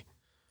authority.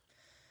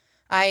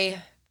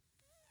 I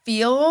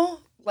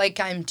feel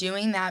like I'm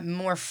doing that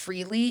more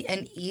freely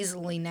and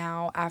easily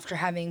now after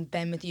having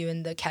been with you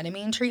in the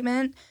ketamine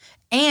treatment.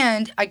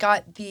 And I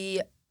got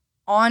the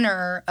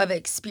honor of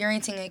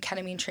experiencing a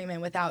ketamine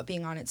treatment without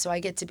being on it. So I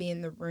get to be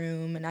in the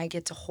room and I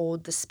get to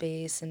hold the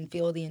space and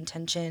feel the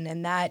intention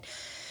and that,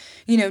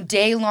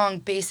 day-long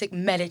basic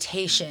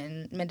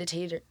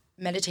meditative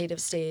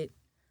state.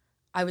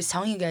 I was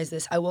telling you guys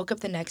this. I woke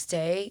up the next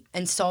day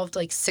and solved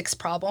like 6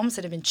 problems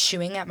that have been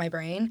chewing at my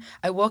brain.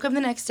 I woke up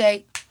the next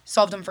day,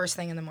 solved them first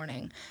thing in the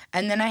morning.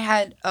 And then I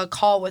had a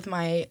call with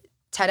my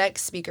TEDx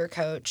speaker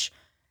coach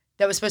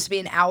that was supposed to be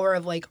an hour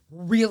of like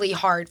really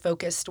hard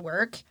focused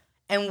work.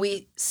 And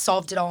we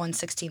solved it all in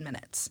 16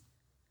 minutes.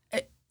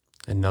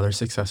 Another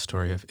success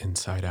story of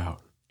Inside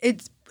Out.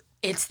 It's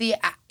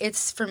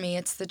for me,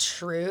 it's the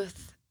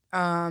truth.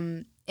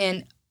 And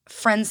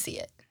friends see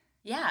it.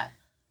 Yeah.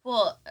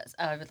 Well,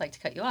 I would like to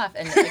cut you off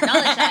and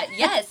acknowledge that.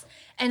 Yes.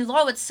 And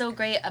Laurel, what's so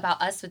great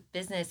about us with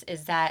business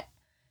is that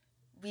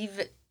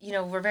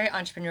we're very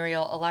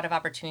entrepreneurial. A lot of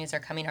opportunities are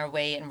coming our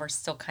way, and we're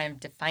still kind of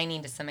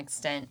defining to some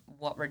extent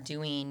what we're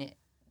doing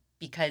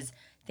because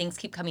things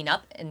keep coming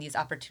up and these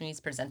opportunities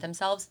present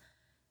themselves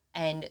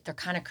and they're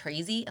kind of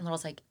crazy. And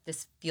Laurel's like,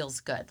 this feels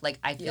good. Like,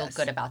 I feel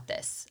good about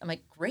this. I'm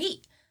like,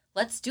 great,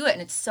 let's do it.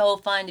 And it's so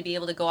fun to be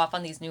able to go off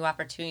on these new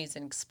opportunities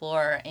and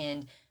explore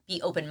and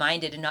be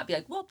open-minded and not be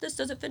like, well, this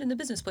doesn't fit in the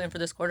business plan for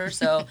this quarter,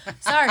 so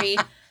sorry.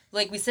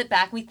 Like, we sit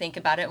back and we think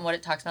about it and what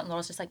it talks about, and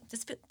Laurel's just like,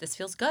 this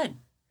feels good.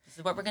 This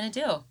is what we're going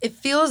to do. It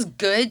feels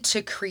good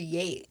to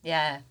create.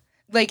 Yeah.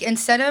 Like,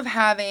 instead of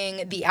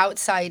having the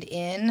outside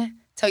in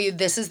tell you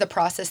this is the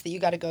process that you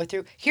got to go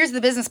through. Here's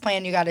the business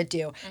plan you got to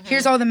do. Mm-hmm.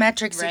 Here's all the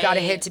metrics you got to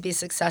hit to be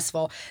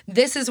successful.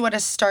 This is what a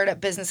startup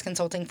business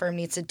consulting firm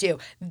needs to do.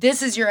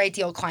 This is your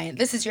ideal client.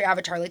 This is your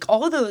avatar. Like,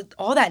 all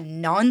that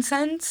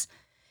nonsense.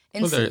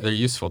 Well, they're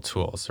useful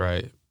tools,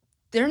 right?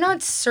 They're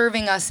not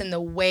serving us in the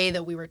way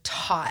that we were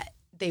taught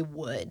they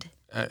would.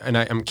 And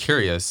I'm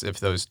curious if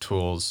those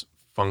tools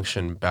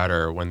function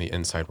better when the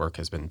inside work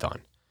has been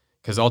done.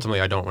 Because ultimately,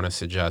 I don't want to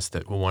suggest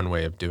that one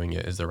way of doing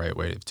it is the right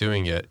way of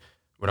doing it.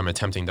 What I'm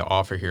attempting to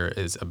offer here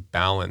is a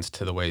balance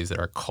to the ways that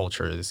our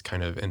culture is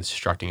kind of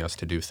instructing us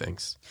to do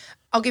things.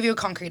 I'll give you a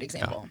concrete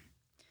example.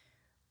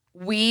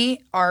 Yeah.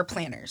 We are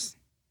planners.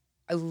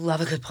 I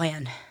love a good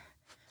plan.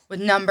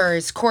 With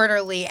numbers,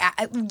 quarterly,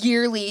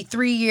 yearly,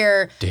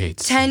 3-year,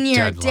 dates,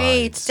 10-year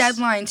dates,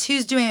 deadlines,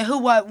 who's doing it, who,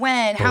 what,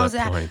 when, how's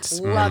that? Points.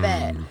 Love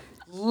it.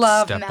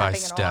 Love step mapping by it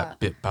step, all out.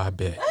 bit by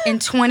bit. In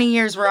 20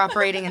 years, we're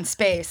operating in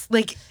space.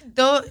 Like,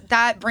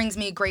 that brings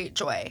me great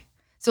joy.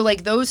 So,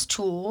 like, those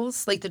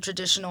tools, like the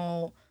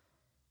traditional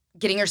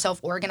getting yourself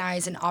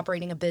organized and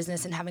operating a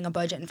business and having a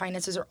budget and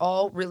finances are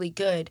all really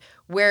good.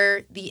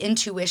 Where the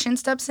intuition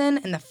steps in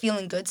and the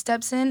feeling good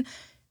steps in,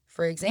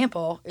 for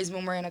example, is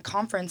when we're in a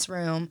conference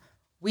room,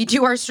 we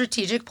do our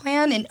strategic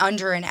plan in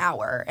under an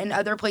hour. And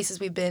other places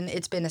we've been,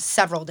 it's been a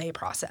several-day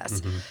process.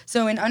 Mm-hmm.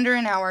 So in under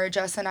an hour,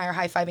 Jess and I are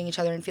high-fiving each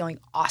other and feeling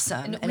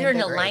awesome. And we're in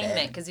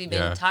alignment because we've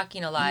been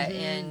talking a lot, mm-hmm.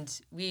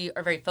 and we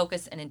are very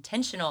focused and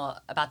intentional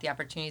about the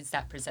opportunities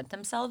that present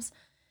themselves.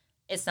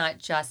 It's not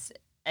just,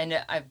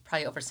 and I've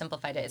probably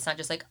oversimplified it, it's not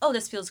just like, oh,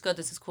 this feels good,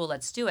 this is cool,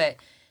 let's do it.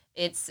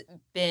 It's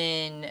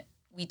been,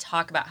 we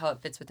talk about how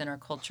it fits within our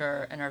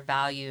culture and our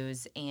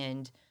values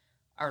and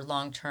our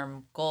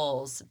long-term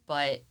goals,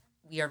 but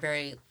we are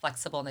very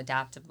flexible and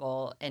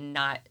adaptable and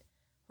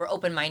we're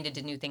open-minded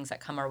to new things that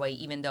come our way,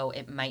 even though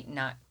it might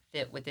not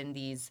fit within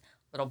these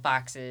little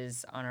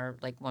boxes on our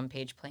like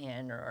one-page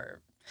plan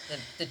or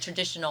the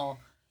traditional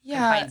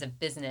confines of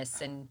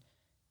business. And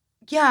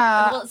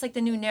well, it's like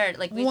the new narrative.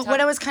 Like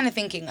what I was kind of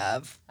thinking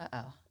of.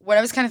 What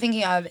I was kind of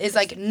thinking of is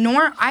like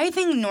I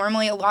think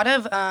normally a lot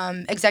of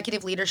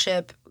executive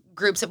leadership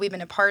groups that we've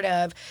been a part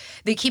of,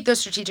 they keep those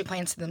strategic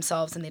plans to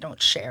themselves and they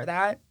don't share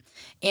that.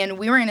 And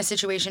we were in a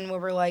situation where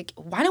we're like,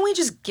 why don't we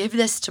just give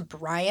this to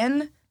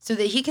Brian so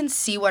that he can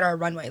see what our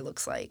runway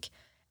looks like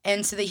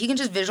and so that he can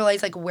just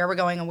visualize like where we're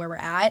going and where we're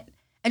at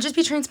and just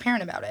be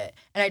transparent about it.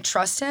 And I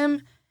trust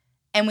him,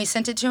 and we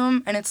sent it to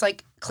him, and it's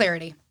like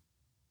clarity.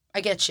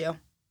 I get you.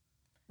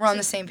 We're on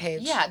the same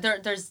page. Yeah,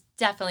 there's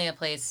definitely a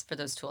place for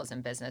those tools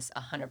in business,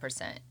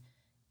 100%.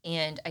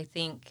 And I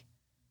think,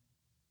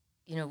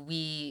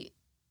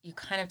 you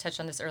kind of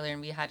touched on this earlier,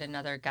 and we had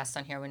another guest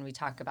on here when we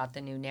talk about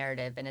the new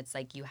narrative. And it's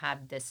like you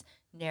have this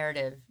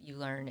narrative you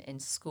learn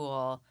in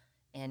school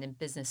and in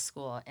business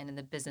school and in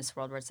the business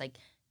world where it's like,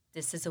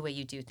 this is the way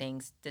you do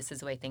things. This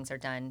is the way things are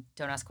done.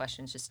 Don't ask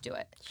questions, just do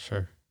it.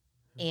 Sure.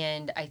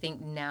 And I think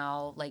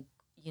now, like,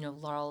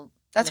 Laurel.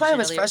 That's why I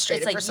was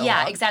frustrated for so long.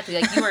 Yeah, exactly.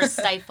 Like you were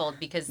stifled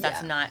because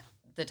that's not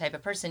the type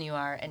of person you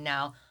are. And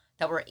now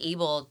that we're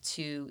able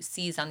to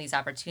seize on these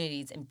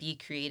opportunities and be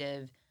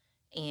creative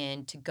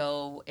and to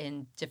go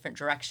in different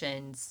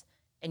directions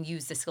and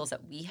use the skills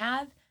that we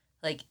have,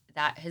 like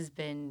it's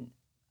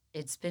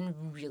been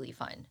really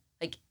fun.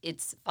 Like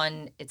it's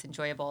fun, it's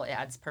enjoyable, it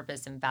adds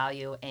purpose and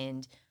value,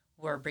 and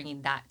we're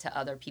bringing that to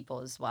other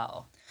people as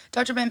well.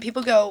 Dr. Ben,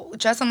 people go,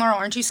 Jess and Laurel,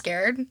 aren't you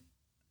scared?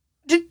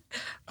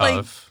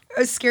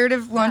 Scared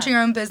of launching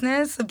our own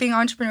business, of being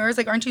entrepreneurs?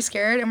 Like, aren't you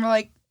scared? And we're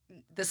like,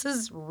 this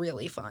is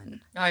really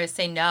fun. No, I would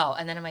say no.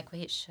 And then I'm like,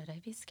 wait, should I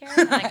be scared?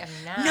 I'm like, I'm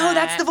not. No,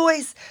 that's the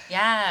voice.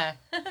 Yeah.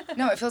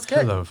 No, it feels good.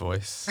 Hello,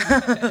 voice.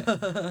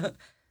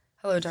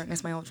 Hello,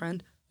 darkness, my old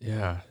friend.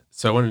 Yeah.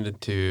 So I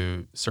wanted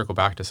to circle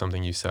back to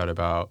something you said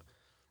about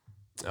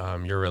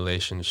your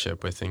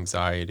relationship with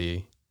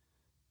anxiety,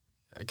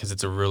 because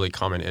it's a really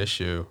common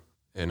issue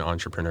in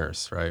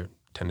entrepreneurs, right?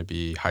 Tend to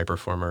be high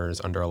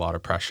performers under a lot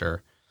of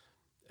pressure.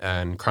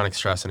 And chronic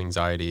stress and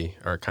anxiety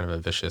are kind of a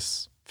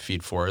vicious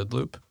feed-forward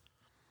loop.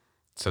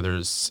 So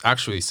there's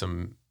actually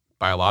some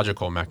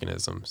biological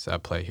mechanisms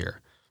at play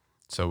here.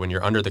 So when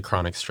you're under the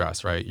chronic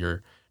stress, right,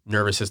 your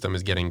nervous system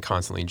is getting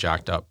constantly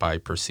jacked up by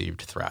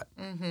perceived threat.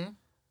 Mm-hmm.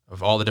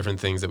 Of all the different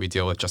things that we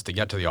deal with just to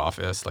get to the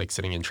office, like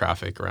sitting in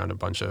traffic around a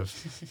bunch of,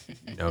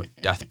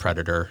 death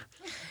predator.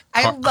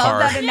 I love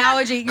that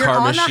analogy. You're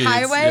on the machines,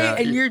 highway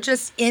and you're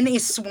just in a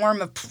swarm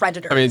of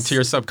predators. I mean, to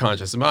your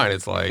subconscious mind,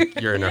 it's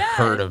like you're in a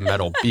herd of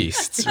metal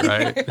beasts,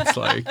 right? It's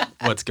like,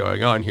 what's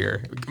going on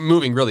here?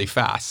 Moving really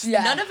fast.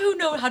 Yeah. None of who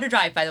know how to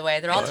drive, by the way.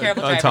 They're all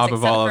terrible on drivers top of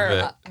except all for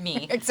of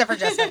me. Except for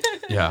Jessica.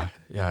 Yeah.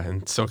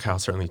 And SoCal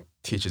certainly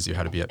teaches you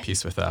how to be at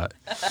peace with that.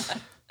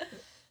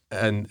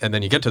 And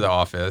then you get to the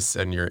office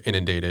and you're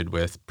inundated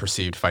with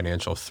perceived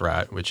financial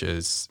threat, which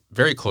is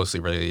very closely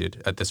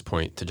related at this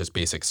point to just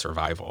basic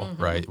survival,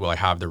 right? Will I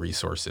have the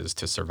resources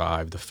to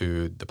survive, the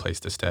food, the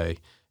place to stay,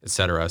 et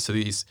cetera? So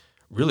these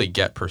really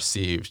get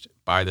perceived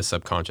by the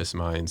subconscious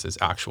minds as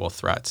actual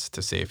threats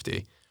to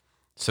safety.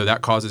 So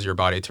that causes your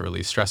body to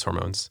release stress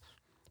hormones,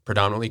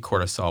 predominantly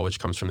cortisol, which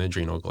comes from the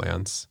adrenal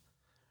glands,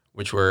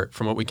 which were,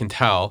 from what we can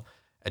tell,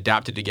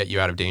 adapted to get you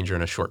out of danger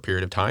in a short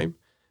period of time,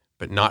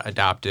 but not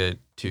adapted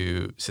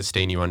to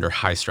sustain you under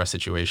high stress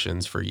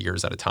situations for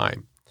years at a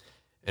time.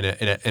 And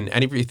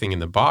everything in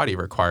the body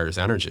requires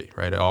energy,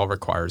 right? It all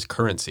requires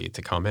currency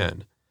to come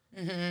in.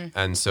 Mm-hmm.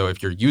 And so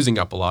if you're using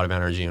up a lot of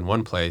energy in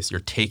one place,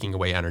 you're taking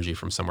away energy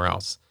from somewhere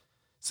else.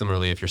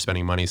 Similarly, if you're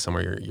spending money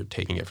somewhere, you're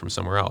taking it from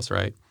somewhere else,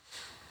 right?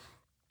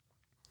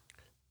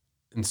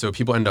 And so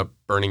people end up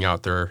burning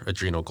out their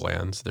adrenal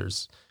glands.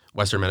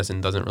 Western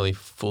medicine doesn't really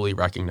fully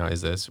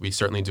recognize this. We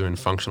certainly do in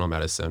functional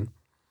medicine.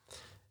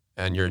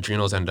 And your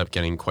adrenals end up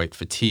getting quite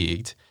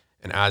fatigued.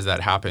 And as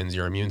that happens,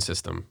 your immune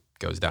system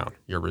goes down,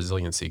 your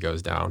resiliency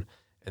goes down,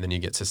 and then you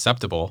get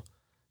susceptible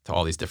to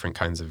all these different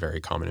kinds of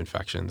very common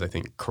infections. I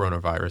think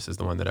coronavirus is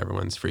the one that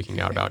everyone's freaking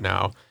out about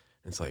now.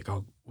 It's like,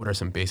 oh, what are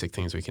some basic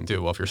things we can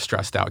do? Well, if you're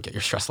stressed out, get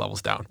your stress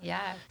levels down.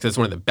 Yeah. Because it's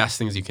one of the best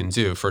things you can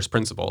do, first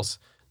principles,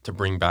 to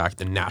bring back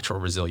the natural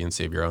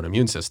resiliency of your own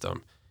immune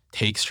system.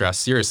 Take stress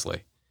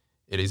seriously.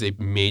 It is a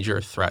major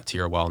threat to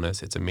your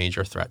wellness. It's a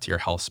major threat to your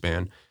health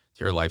span,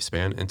 to your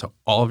lifespan, and to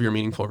all of your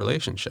meaningful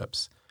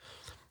relationships.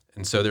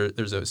 And so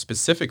there's a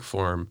specific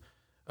form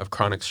of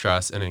chronic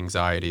stress and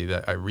anxiety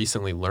that I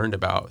recently learned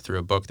about through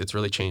a book that's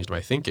really changed my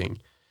thinking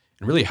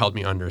and really helped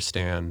me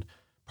understand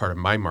part of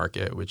my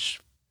market, which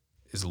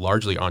is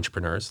largely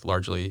entrepreneurs,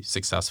 largely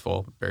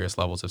successful, various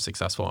levels of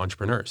successful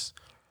entrepreneurs.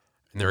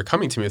 And they were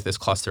coming to me with this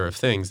cluster of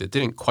things that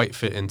didn't quite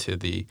fit into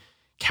the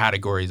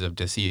categories of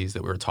disease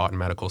that we were taught in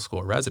medical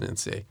school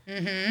residency.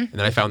 Mm-hmm. And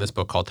then I found this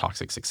book called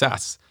Toxic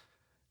Success.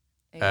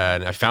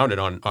 And I found it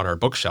on our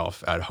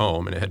bookshelf at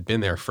home, and it had been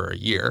there for a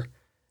year.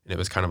 And it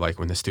was kind of like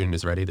when the student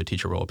is ready, the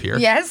teacher will appear.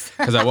 Yes.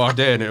 Because I walked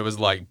in and it was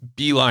like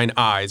beeline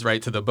eyes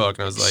right to the book.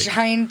 And I was like,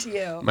 shine to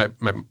you.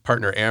 My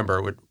partner,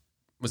 Amber,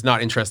 was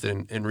not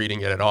interested in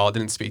reading it at all. It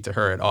didn't speak to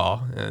her at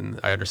all. And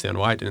I understand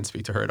why it didn't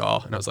speak to her at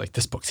all. And I was like,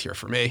 this book's here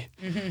for me.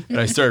 And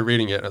I started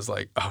reading it and I was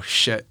like, oh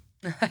shit.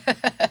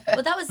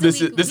 Well, that was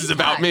this is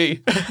about me.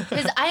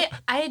 Because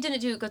I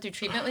didn't go through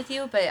treatment with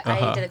you, but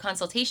I did a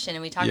consultation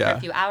and we talked for a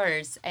few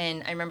hours.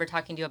 And I remember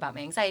talking to you about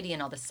my anxiety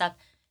and all this stuff.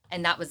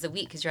 And that was the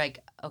week because you're like,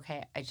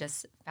 okay, I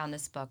just found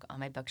this book on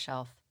my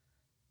bookshelf,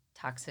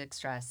 Toxic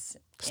Stress.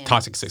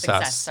 Toxic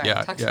Success. Sorry,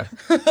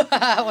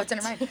 yeah. What's in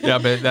your mind? Yeah,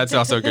 but that's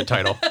also a good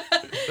title.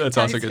 That's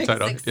also a good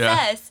title.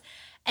 Success.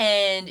 Yeah.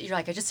 And you're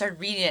like, I just started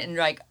reading it and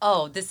you're like,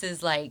 oh, this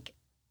is like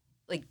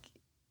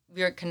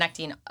we were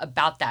connecting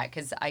about that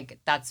because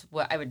that's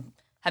what I would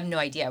have no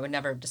idea. I would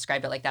never have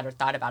described it like that or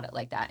thought about it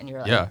like that. And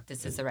you're like,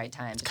 this is the right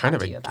time to talk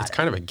to you about it. It's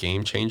kind of a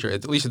game changer.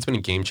 At least it's been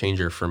a game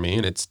changer for me,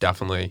 and it's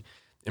definitely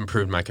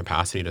improved my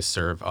capacity to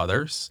serve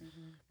others,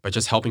 but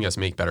just helping us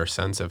make better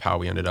sense of how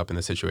we ended up in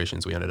the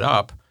situations we ended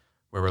up,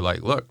 where we're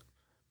like, look,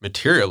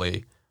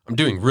 materially, I'm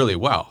doing really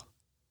well.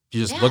 If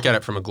you just look at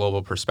it from a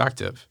global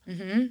perspective,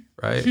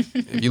 right?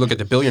 If you look at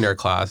the billionaire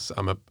class,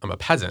 I'm a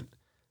peasant.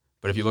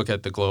 But if you look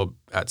at the globe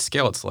at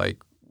scale, it's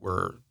like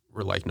we're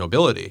like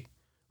nobility.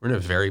 We're in a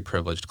very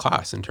privileged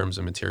class in terms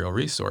of material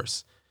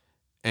resource.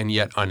 And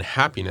yet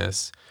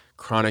unhappiness,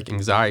 chronic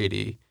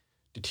anxiety,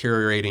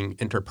 deteriorating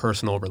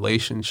interpersonal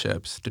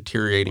relationships,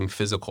 deteriorating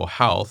physical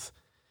health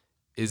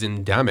is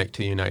endemic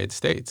to the United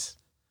States.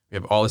 We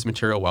have all this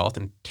material wealth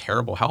and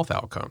terrible health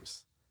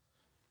outcomes.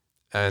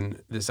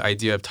 And this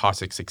idea of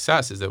toxic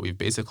success is that we've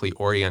basically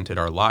oriented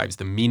our lives,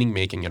 the meaning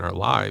making in our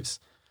lives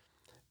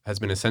has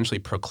been essentially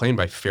proclaimed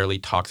by fairly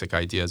toxic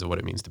ideas of what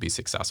it means to be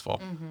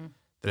successful.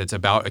 That it's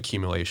about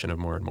accumulation of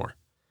more and more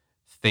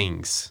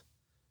things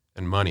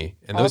and money.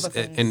 And All those the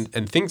things.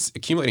 and things,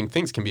 accumulating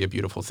things can be a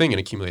beautiful thing, and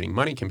accumulating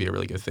money can be a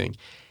really good thing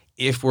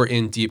if we're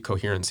in deep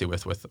coherency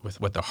with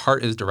what the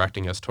heart is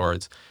directing us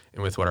towards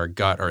and with what our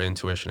gut, our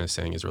intuition is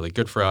saying is really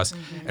good for us,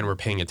 and we're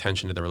paying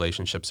attention to the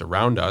relationships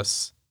around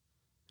us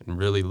and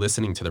really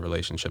listening to the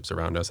relationships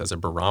around us as a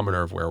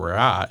barometer of where we're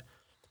at.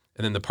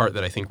 And then the part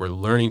that I think we're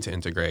learning to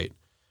integrate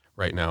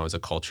right now as a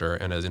culture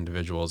and as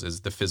individuals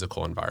is the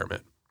physical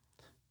environment.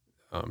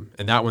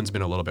 And that one's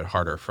been a little bit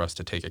harder for us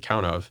to take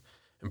account of.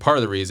 And part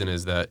of the reason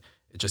is that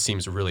it just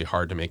seems really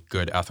hard to make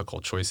good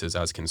ethical choices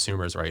as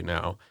consumers right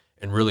now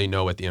and really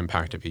know what the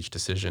impact of each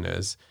decision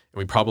is. And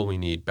we probably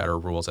need better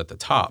rules at the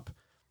top.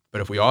 But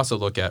if we also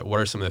look at what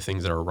are some of the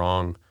things that are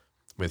wrong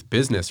with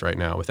business right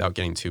now without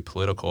getting too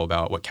political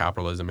about what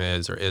capitalism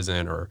is or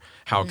isn't or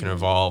how it can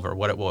evolve or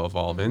what it will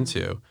evolve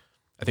into,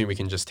 I think we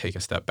can just take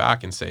a step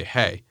back and say,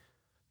 hey,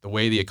 the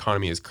way the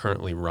economy is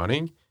currently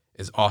running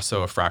is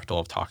also a fractal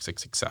of toxic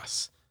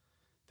success.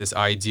 This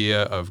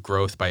idea of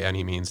growth by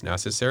any means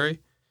necessary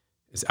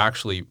is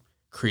actually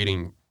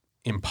creating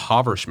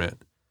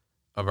impoverishment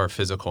of our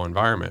physical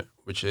environment,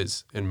 which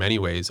is in many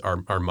ways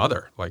our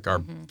mother. Like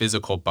our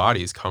physical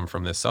bodies come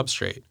from this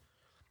substrate.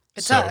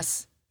 It's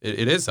us.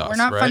 It is us. We're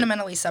not right?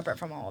 fundamentally separate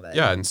from all of it.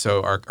 Yeah, and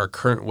so our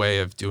current way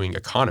of doing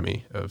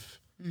economy, of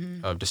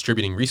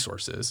distributing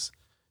resources,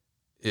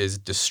 is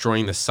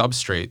destroying the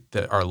substrate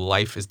that our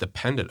life is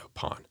dependent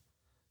upon.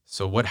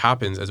 So what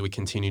happens as we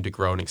continue to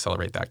grow and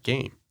accelerate that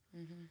game?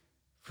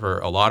 For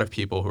a lot of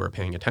people who are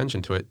paying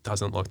attention to it,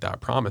 doesn't look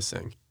that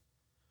promising.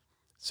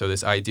 So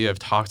this idea of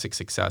toxic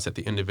success at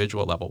the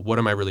individual level, what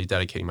am I really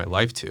dedicating my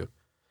life to?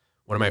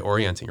 What am I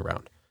orienting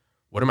around?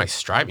 What am I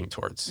striving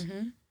towards?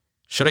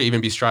 Should I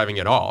even be striving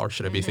at all? Or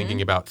should I be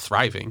thinking about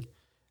thriving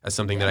as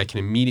something that I can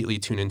immediately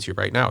tune into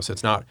right now? So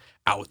it's not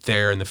out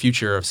there in the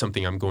future of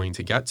something I'm going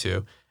to get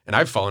to. And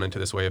I've fallen into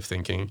this way of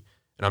thinking,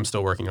 and I'm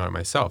still working on it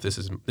myself. This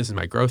is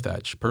my growth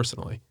edge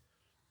personally.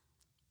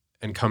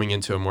 And coming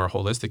into a more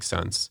holistic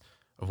sense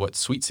of what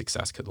sweet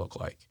success could look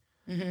like.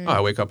 Oh,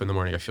 I wake up in the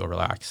morning, I feel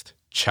relaxed.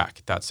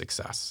 Check, that's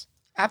success.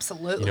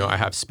 Absolutely. I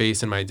have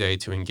space in my day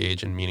to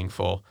engage in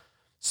meaningful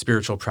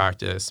spiritual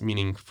practice,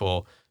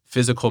 meaningful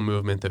physical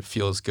movement that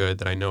feels good,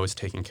 that I know is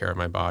taking care of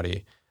my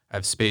body. I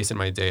have space in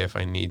my day if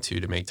I need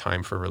to make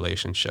time for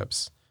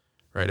relationships,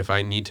 right? If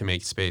I need to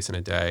make space in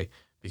a day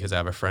because I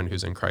have a friend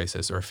who's in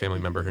crisis or a family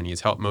member who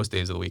needs help, most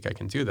days of the week I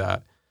can do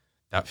that.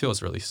 That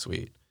feels really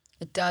sweet.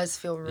 It does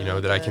feel really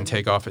that good. I can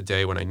take off a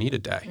day when I need a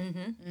day.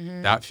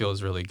 That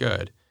feels really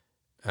good.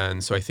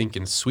 And so I think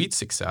in sweet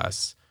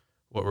success,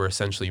 what we're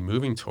essentially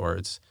moving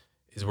towards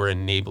is we're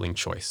enabling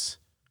choice.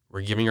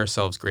 We're giving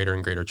ourselves greater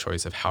and greater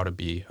choice of how to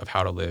be, of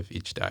how to live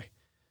each day.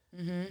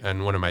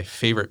 And one of my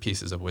favorite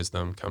pieces of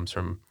wisdom comes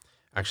from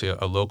actually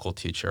a local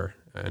teacher,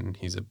 and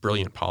he's a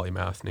brilliant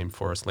polymath named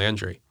Forrest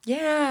Landry.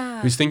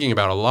 Yeah. Who's thinking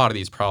about a lot of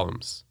these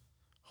problems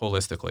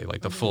holistically,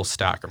 like the full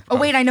stack of Oh,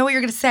 wait, I know what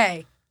you're going to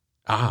say.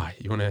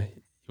 You want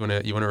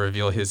to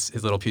reveal his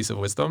little piece of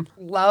wisdom?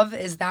 Love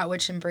is that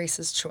which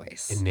embraces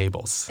choice.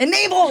 Enables.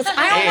 Enables.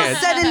 I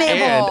almost said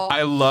enable.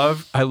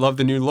 And I love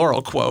the new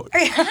Laurel quote.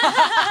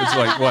 It's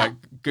like what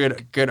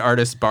good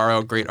artists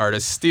borrow, great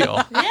artists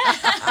steal.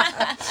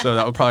 So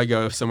that will probably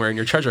go somewhere in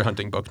your treasure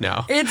hunting book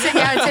now. It's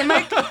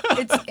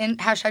in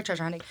hashtag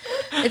treasure hunting.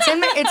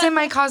 It's in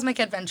my Cosmic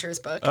Adventures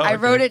book. I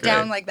wrote it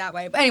down like that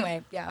way. But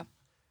anyway, yeah.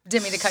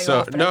 Didn't mean to cut you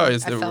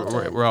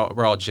off.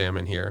 We're all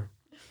jamming here.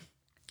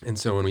 And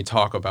so when we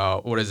talk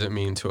about what does it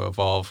mean to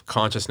evolve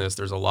consciousness,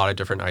 there's a lot of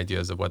different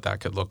ideas of what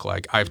that could look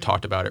like. I've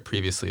talked about it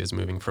previously as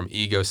moving from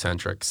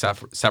egocentric,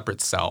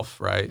 separate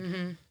self, right?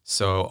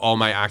 So all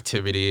my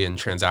activity and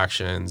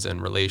transactions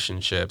and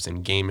relationships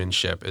and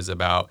gamemanship is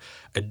about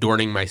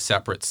adorning my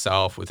separate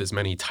self with as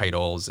many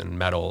titles and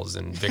medals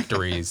and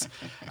victories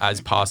as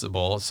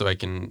possible so I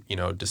can,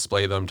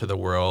 display them to the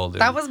world.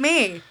 That was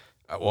me.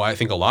 Well, I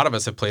think a lot of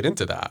us have played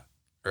into that.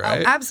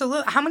 Right? Oh,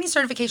 absolutely. How many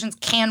certifications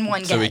can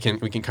one get? So we can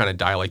kind of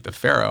die like the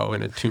Pharaoh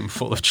in a tomb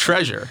full of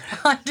treasure.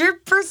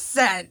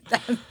 100%.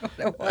 That's what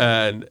it was.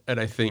 And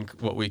I think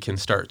what we can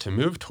start to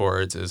move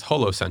towards is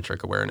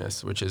holocentric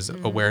awareness, which is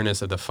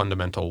awareness of the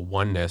fundamental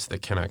oneness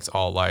that connects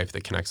all life,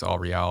 that connects all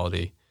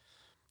reality.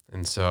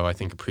 And so I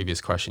think a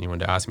previous question you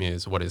wanted to ask me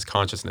is, what is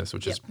consciousness,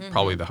 which is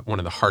probably one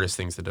of the hardest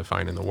things to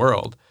define in the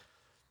world.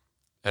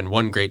 And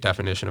one great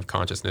definition of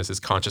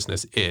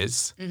consciousness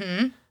is.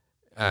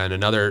 And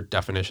another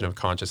definition of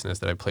consciousness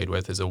that I played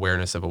with is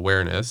awareness of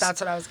awareness.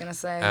 That's what I was going to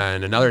say.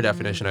 And another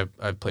definition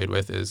I've played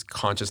with is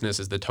consciousness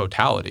is the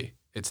totality.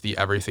 It's the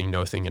everything,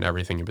 no thing, and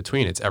everything in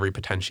between. It's every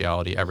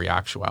potentiality, every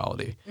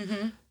actuality.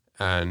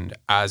 And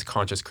as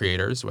conscious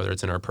creators, whether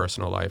it's in our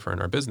personal life or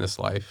in our business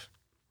life,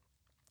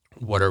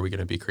 what are we going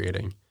to be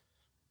creating?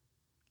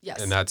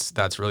 Yes. And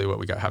that's really what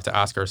we have to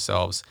ask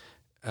ourselves.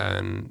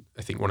 And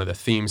I think one of the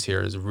themes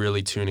here is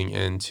really tuning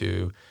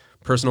into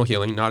personal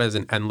healing, not as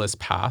an endless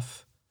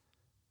path,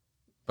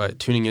 but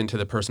tuning into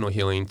the personal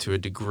healing to a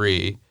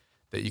degree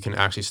that you can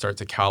actually start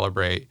to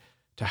calibrate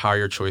to how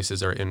your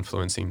choices are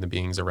influencing the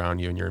beings around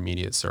you in your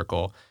immediate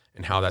circle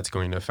and how that's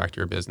going to affect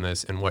your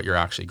business and what you're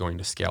actually going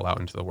to scale out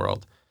into the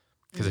world.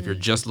 Because if you're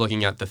just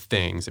looking at the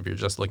things, if you're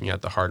just looking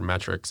at the hard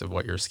metrics of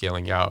what you're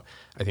scaling out,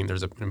 I think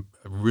there's a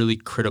really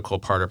critical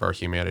part of our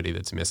humanity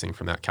that's missing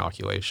from that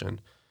calculation.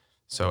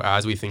 So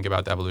as we think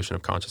about the evolution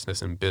of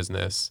consciousness in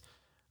business,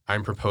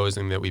 I'm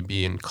proposing that we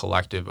be in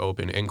collective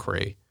open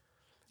inquiry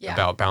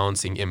about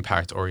balancing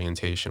impact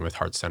orientation with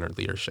heart-centered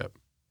leadership.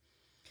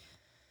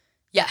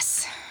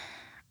 Yes.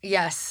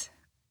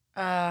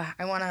 I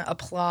want to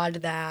applaud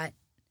that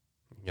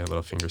You get a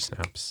little finger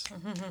snaps.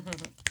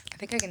 I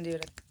think I can do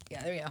it.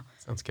 Yeah, there we go.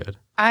 Sounds good.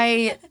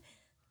 My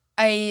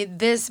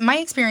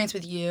experience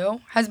with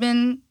you has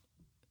been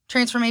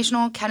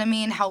transformational.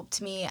 Ketamine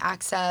helped me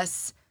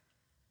access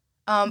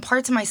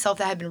parts of myself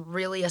that had been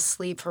really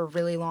asleep for a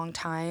really long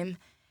time.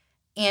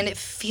 And it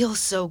feels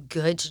so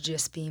good to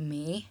just be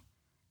me.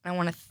 And I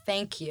want to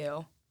thank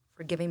you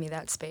for giving me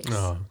that space.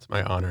 Oh, it's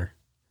my honor.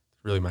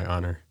 It's really my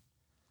honor.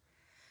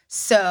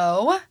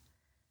 So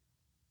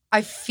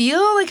I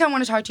feel like I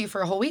want to talk to you for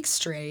a whole week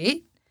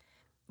straight,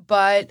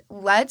 but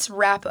let's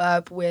wrap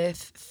up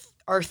with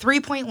our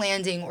 3-point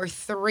landing or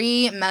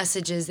 3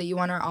 messages that you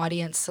want our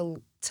audience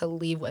to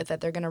leave with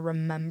that they're going to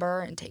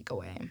remember and take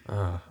away.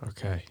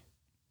 Okay.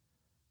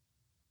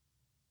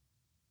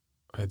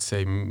 I'd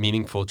say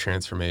meaningful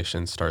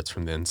transformation starts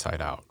from the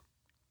inside out.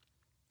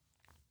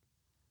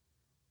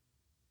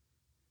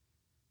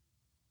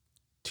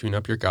 Tune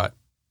up your gut,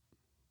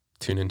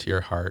 tune into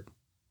your heart,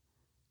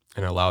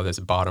 and allow this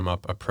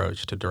bottom-up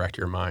approach to direct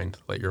your mind.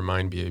 Let your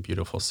mind be a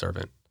beautiful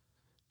servant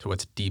to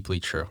what's deeply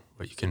true,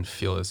 what you can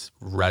feel is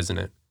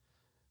resonant,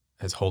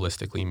 as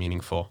holistically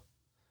meaningful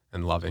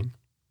and loving.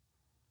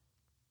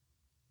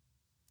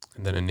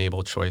 And then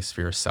enable choice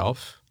for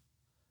yourself.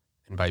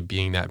 And by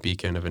being that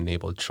beacon of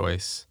enabled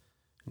choice,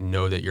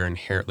 know that you're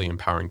inherently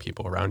empowering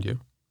people around you.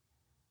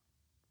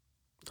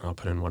 I'll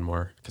put in one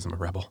more because I'm a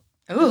rebel.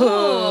 Ooh.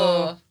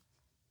 I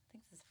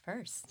think this is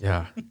first.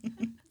 Yeah.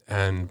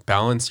 And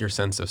balance your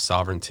sense of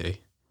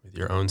sovereignty with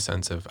your own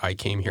sense of, I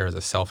came here as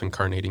a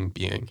self-incarnating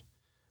being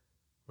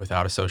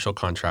without a social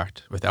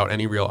contract, without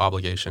any real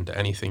obligation to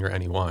anything or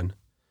anyone.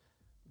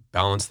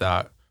 Balance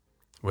that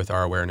with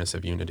our awareness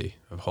of unity,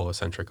 of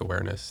holocentric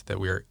awareness, that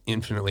we are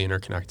infinitely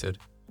interconnected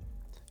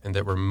and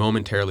that we're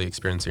momentarily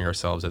experiencing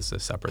ourselves as a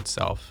separate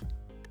self.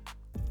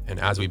 And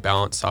as we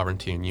balance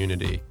sovereignty and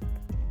unity,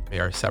 may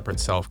our separate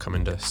self come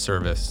into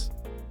service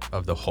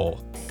of the whole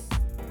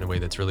in a way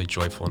that's really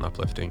joyful and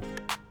uplifting.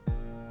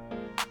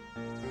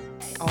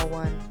 All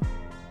one.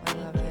 I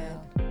love it.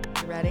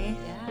 You ready?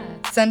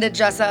 Yeah. Send it,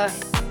 Jessa.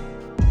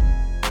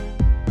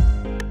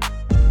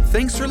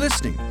 Thanks for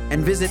listening,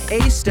 and visit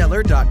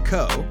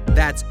astellar.co,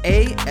 that's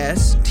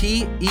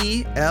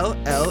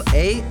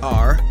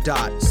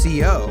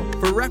ASTELLAR.co,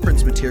 for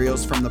reference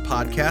materials from the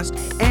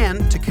podcast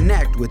and to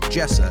connect with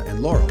Jessa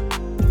and Laurel.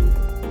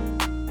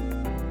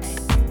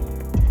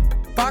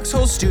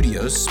 Foxhole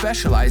Studios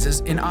specializes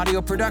in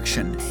audio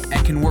production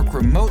and can work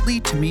remotely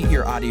to meet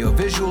your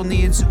audiovisual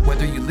needs,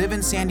 whether you live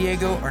in San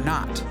Diego or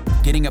not.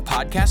 Getting a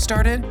podcast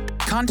started?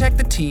 Contact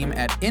the team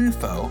at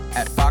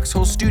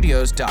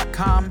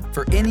info@foxholestudios.com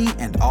for any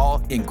and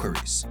all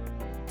inquiries.